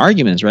get into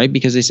arguments, right?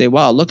 Because they say,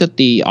 well, look at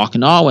the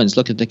Okinawans,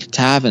 look at the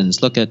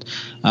Katavans, look at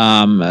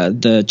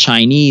the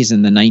Chinese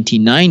in the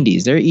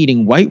 1990s. They're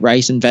eating white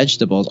rice and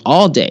vegetables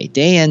all day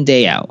in,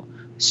 day out.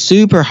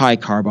 Super high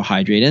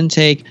carbohydrate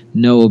intake,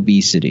 no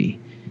obesity.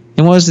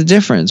 And what was the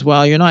difference?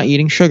 Well, you're not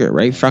eating sugar,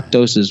 right?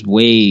 Fructose is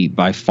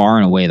by far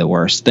and away the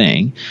worst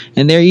thing.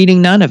 And they're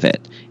eating none of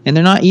it. And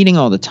they're not eating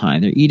all the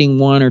time. They're eating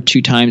 1 or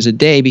 2 times a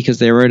day because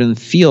they were out in the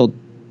field,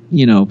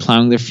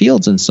 plowing their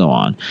fields and so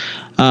on.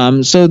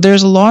 So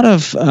there's a lot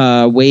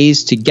of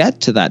ways to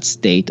get to that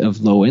state of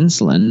low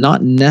insulin,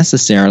 not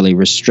necessarily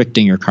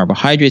restricting your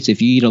carbohydrates.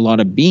 If you eat a lot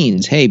of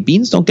beans, hey,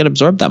 beans don't get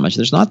absorbed that much.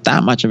 There's not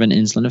that much of an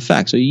insulin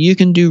effect. So you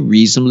can do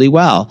reasonably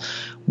well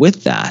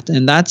with that.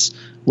 And that's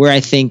where I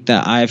think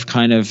that I've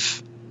kind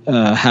of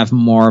have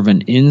more of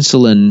an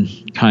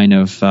insulin kind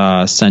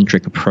of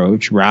centric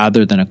approach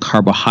rather than a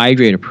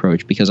carbohydrate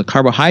approach, because a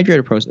carbohydrate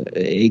approach,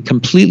 it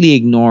completely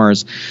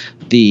ignores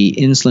the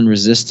insulin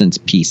resistance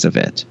piece of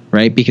it,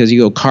 right? Because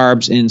you go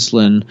carbs,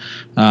 insulin,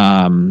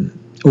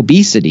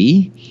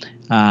 obesity,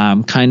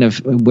 kind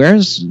of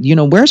where's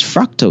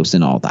fructose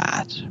in all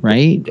that,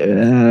 right?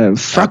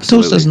 Fructose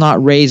Absolutely. does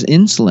not raise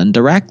insulin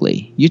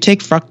directly. You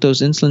take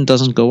fructose, insulin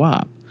doesn't go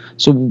up.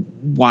 So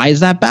why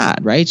is that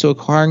bad, right? So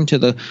according to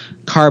the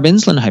carb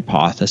insulin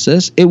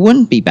hypothesis, it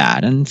wouldn't be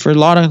bad. And for a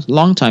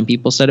long time,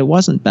 people said it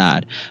wasn't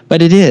bad,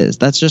 but it is.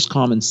 That's just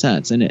common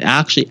sense. And it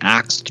actually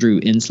acts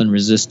through insulin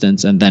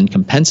resistance and then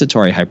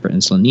compensatory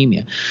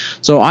hyperinsulinemia.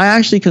 So I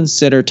actually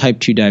consider type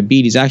 2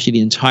 diabetes actually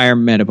the entire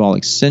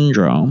metabolic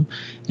syndrome.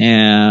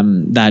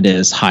 And that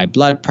is high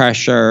blood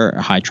pressure,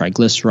 high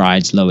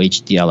triglycerides, low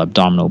HDL,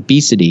 abdominal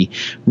obesity.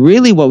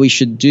 Really what we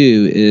should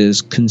do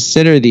is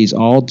consider these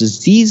all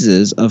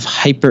diseases of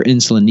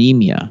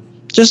hyperinsulinemia.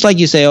 Just like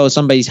you say, oh,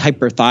 somebody's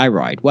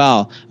hyperthyroid.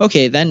 Well,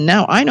 okay, then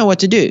now I know what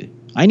to do.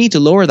 I need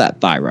to lower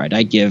that thyroid.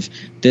 I give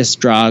this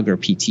drug or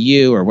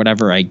PTU or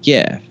whatever I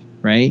give,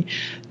 right?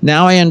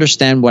 Now I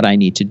understand what I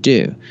need to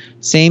do.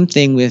 Same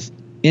thing with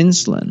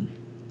insulin.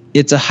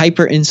 It's a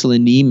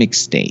hyperinsulinemic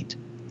state.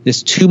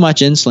 This too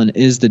much insulin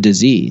is the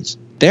disease.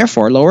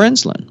 Therefore, lower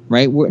insulin,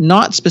 right? We're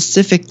not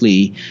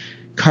specifically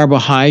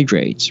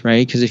carbohydrates,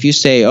 right? Because if you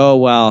say, oh,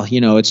 well,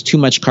 it's too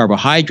much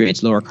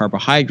carbohydrates, lower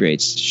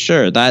carbohydrates,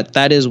 sure,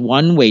 that is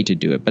one way to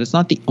do it, but it's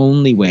not the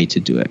only way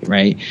to do it,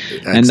 right?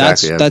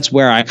 Exactly. And that's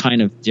where I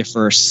kind of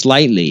differ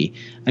slightly.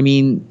 I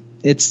mean,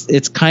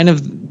 it's kind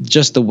of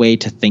just the way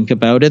to think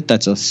about it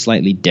that's a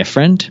slightly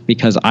different,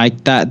 because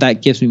that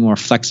gives me more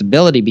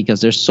flexibility,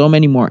 because there's so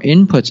many more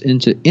inputs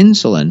into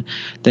insulin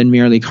than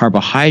merely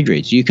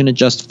carbohydrates. You can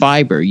adjust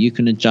fiber, you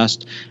can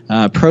adjust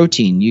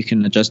protein, you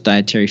can adjust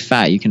dietary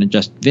fat, you can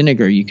adjust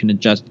vinegar, you can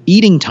adjust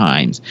eating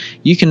times,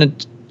 you can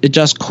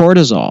adjust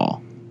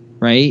cortisol.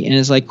 Right? And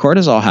it's like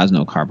cortisol has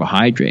no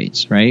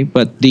carbohydrates, right?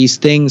 But these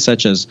things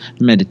such as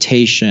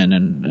meditation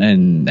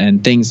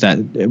and things that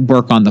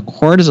work on the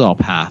cortisol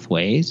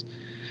pathways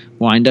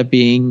wind up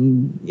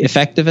being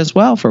effective as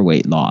well for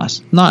weight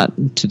loss. Not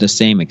to the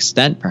same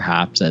extent,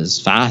 perhaps,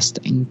 as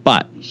fasting,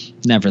 but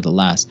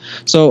nevertheless.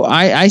 So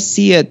I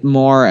see it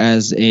more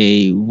as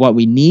what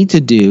we need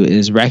to do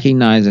is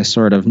recognize a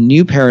sort of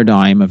new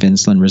paradigm of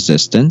insulin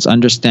resistance,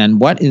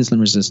 understand what insulin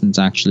resistance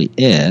actually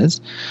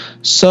is,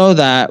 so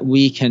that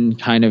we can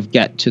kind of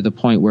get to the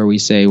point where we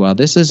say, well,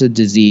 this is a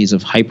disease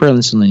of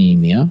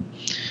hyperinsulinemia.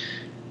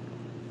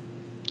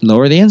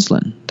 Lower the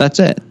insulin. That's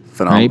it.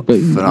 Right? But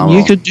phenomenal.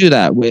 You could do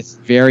that with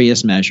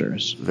various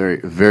measures.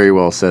 Very, very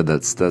well said.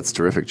 That's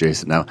terrific,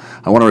 Jason. Now,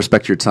 I want to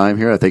respect your time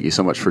here. I thank you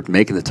so much for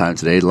making the time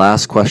today.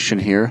 Last question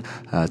here.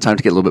 Time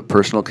to get a little bit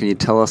personal. Can you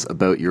tell us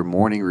about your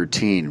morning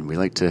routine? I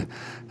like to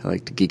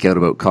geek out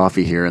about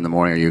coffee here in the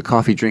morning. Are you a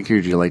coffee drinker?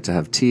 Do you like to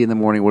have tea in the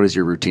morning? What does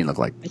your routine look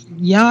like?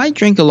 Yeah, I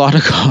drink a lot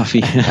of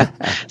coffee.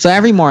 So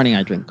every morning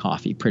I drink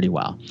coffee pretty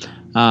well.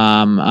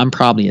 I'm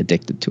probably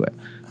addicted to it.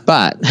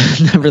 But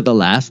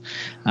nevertheless,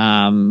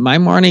 my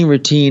morning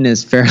routine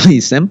is fairly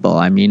simple.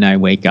 I mean, I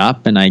wake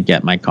up and I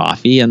get my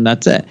coffee, and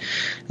that's it.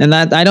 And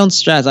that I don't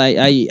stress.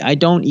 I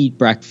don't eat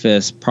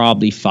breakfast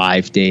probably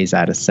 5 days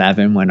out of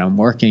 7. When I'm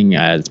working,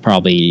 it's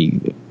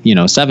probably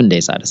 7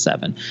 days out of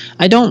 7.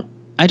 I don't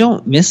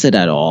miss it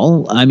at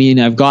all. I mean,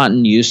 I've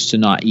gotten used to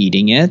not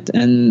eating it,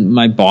 and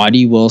my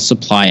body will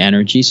supply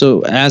energy.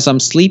 So as I'm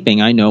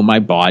sleeping, I know my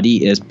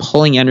body is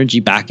pulling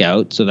energy back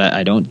out so that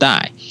I don't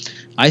die.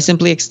 I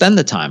simply extend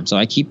the time. So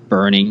I keep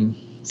burning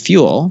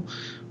fuel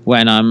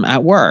when I'm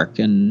at work.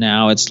 And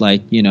now it's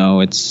like,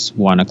 it's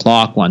 1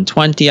 o'clock,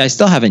 1:20. I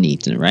still haven't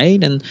eaten,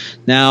 right? And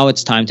now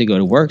it's time to go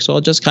to work. So I'll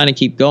just kind of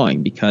keep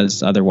going,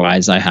 because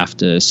otherwise I have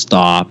to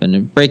stop and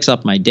it breaks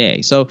up my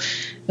day. So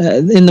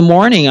in the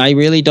morning, I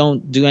really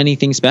don't do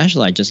anything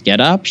special. I just get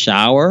up,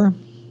 shower,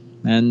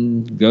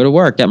 and go to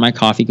work, get my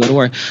coffee, go to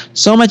work.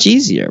 So much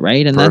easier,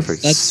 right? And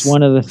that's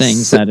one of the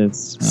things that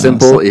is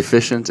simple,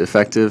 efficient,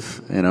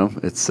 effective.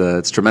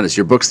 It's tremendous.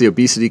 Your book's The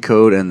Obesity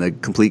Code and The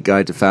Complete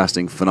Guide to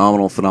Fasting.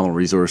 Phenomenal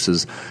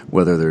resources,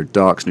 whether they're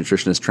docs,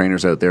 nutritionists,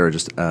 trainers out there, or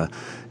just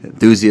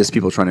enthusiasts,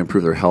 people trying to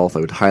improve their health. I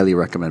would highly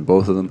recommend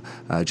both of them.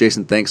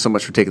 Jason, thanks so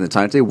much for taking the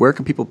time today. Where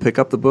can people pick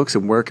up the books,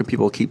 and where can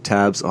people keep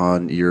tabs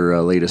on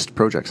your latest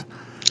projects?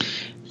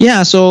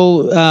 Yeah,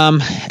 so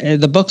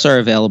the books are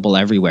available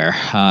everywhere.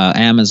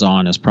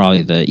 Amazon is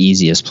probably the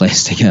easiest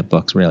place to get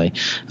books, really.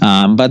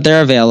 But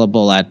they're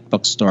available at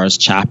bookstores,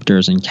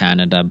 Chapters in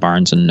Canada,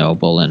 Barnes &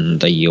 Noble in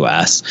the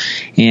U.S.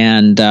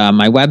 And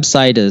my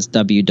website is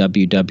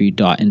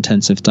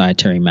www.intensive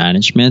dietary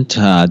management.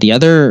 The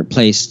other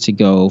place to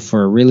go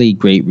for really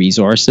great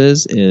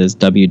resources is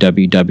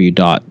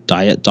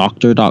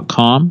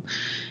www.dietdoctor.com.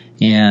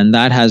 And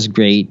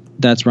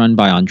that's run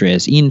by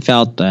Andreas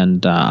Enfeldt,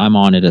 and I'm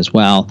on it as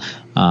well.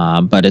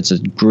 But it's a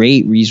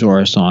great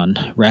resource on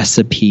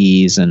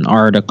recipes and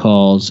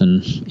articles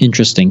and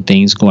interesting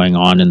things going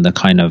on in the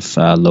kind of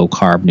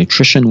low-carb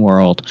nutrition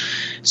world.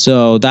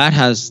 So that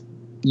has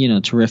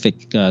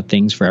terrific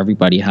things for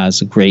everybody.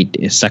 Has a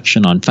great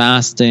section on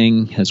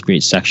fasting, has a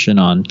great section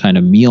on kind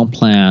of meal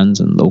plans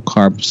and low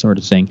carb sort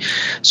of thing.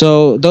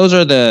 So those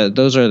are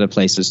the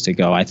places to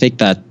go. I think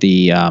that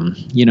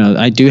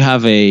I do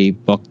have a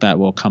book that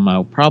will come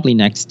out probably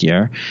next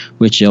year,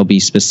 which will be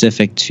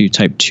specific to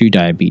type 2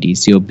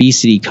 diabetes. The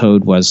obesity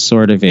code was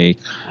sort of a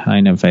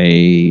kind of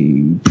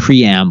a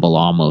preamble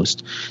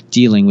almost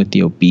dealing with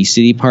the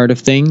obesity part of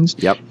things.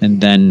 Yep.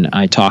 And then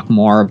I talk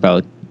more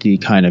about the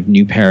kind of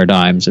new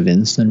paradigms of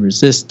insulin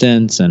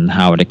resistance and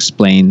how it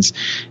explains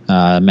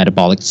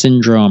metabolic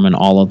syndrome and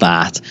all of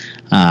that.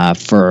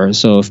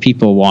 So if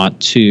people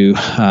want to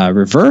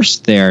reverse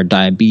their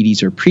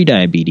diabetes or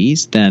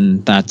prediabetes,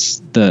 then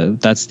that's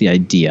the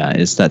idea,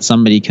 is that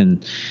somebody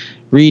can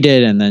read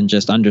it and then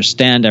just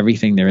understand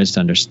everything there is to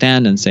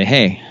understand and say,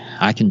 hey,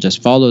 I can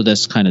just follow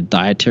this kind of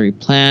dietary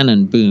plan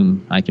and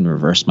boom, I can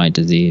reverse my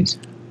disease.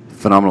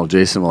 Phenomenal,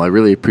 Jason. Well, I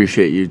really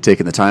appreciate you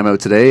taking the time out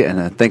today,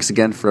 and thanks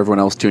again for everyone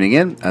else tuning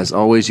in. As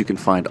always, you can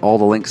find all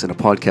the links and a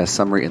podcast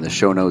summary in the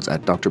show notes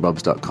at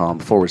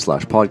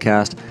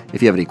drbubs.com/podcast.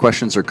 If you have any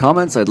questions or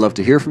comments, I'd love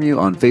to hear from you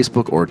on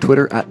Facebook or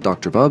Twitter at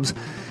drbubs.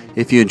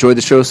 If you enjoyed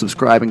the show,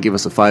 subscribe and give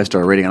us a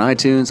 5-star rating on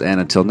iTunes,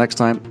 and until next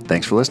time,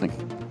 thanks for listening.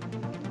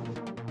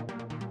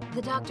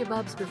 The Dr.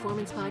 Bubs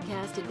Performance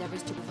Podcast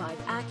endeavors to provide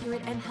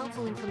accurate and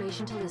helpful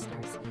information to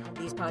listeners.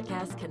 These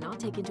podcasts cannot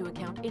take into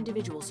account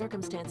individual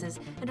circumstances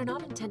and are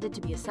not intended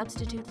to be a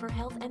substitute for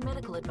health and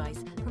medical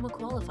advice from a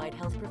qualified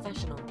health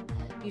professional.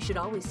 You should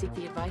always seek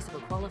the advice of a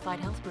qualified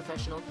health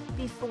professional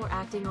before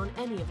acting on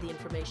any of the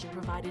information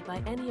provided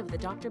by any of the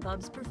Dr.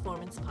 Bubs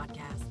Performance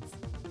Podcasts.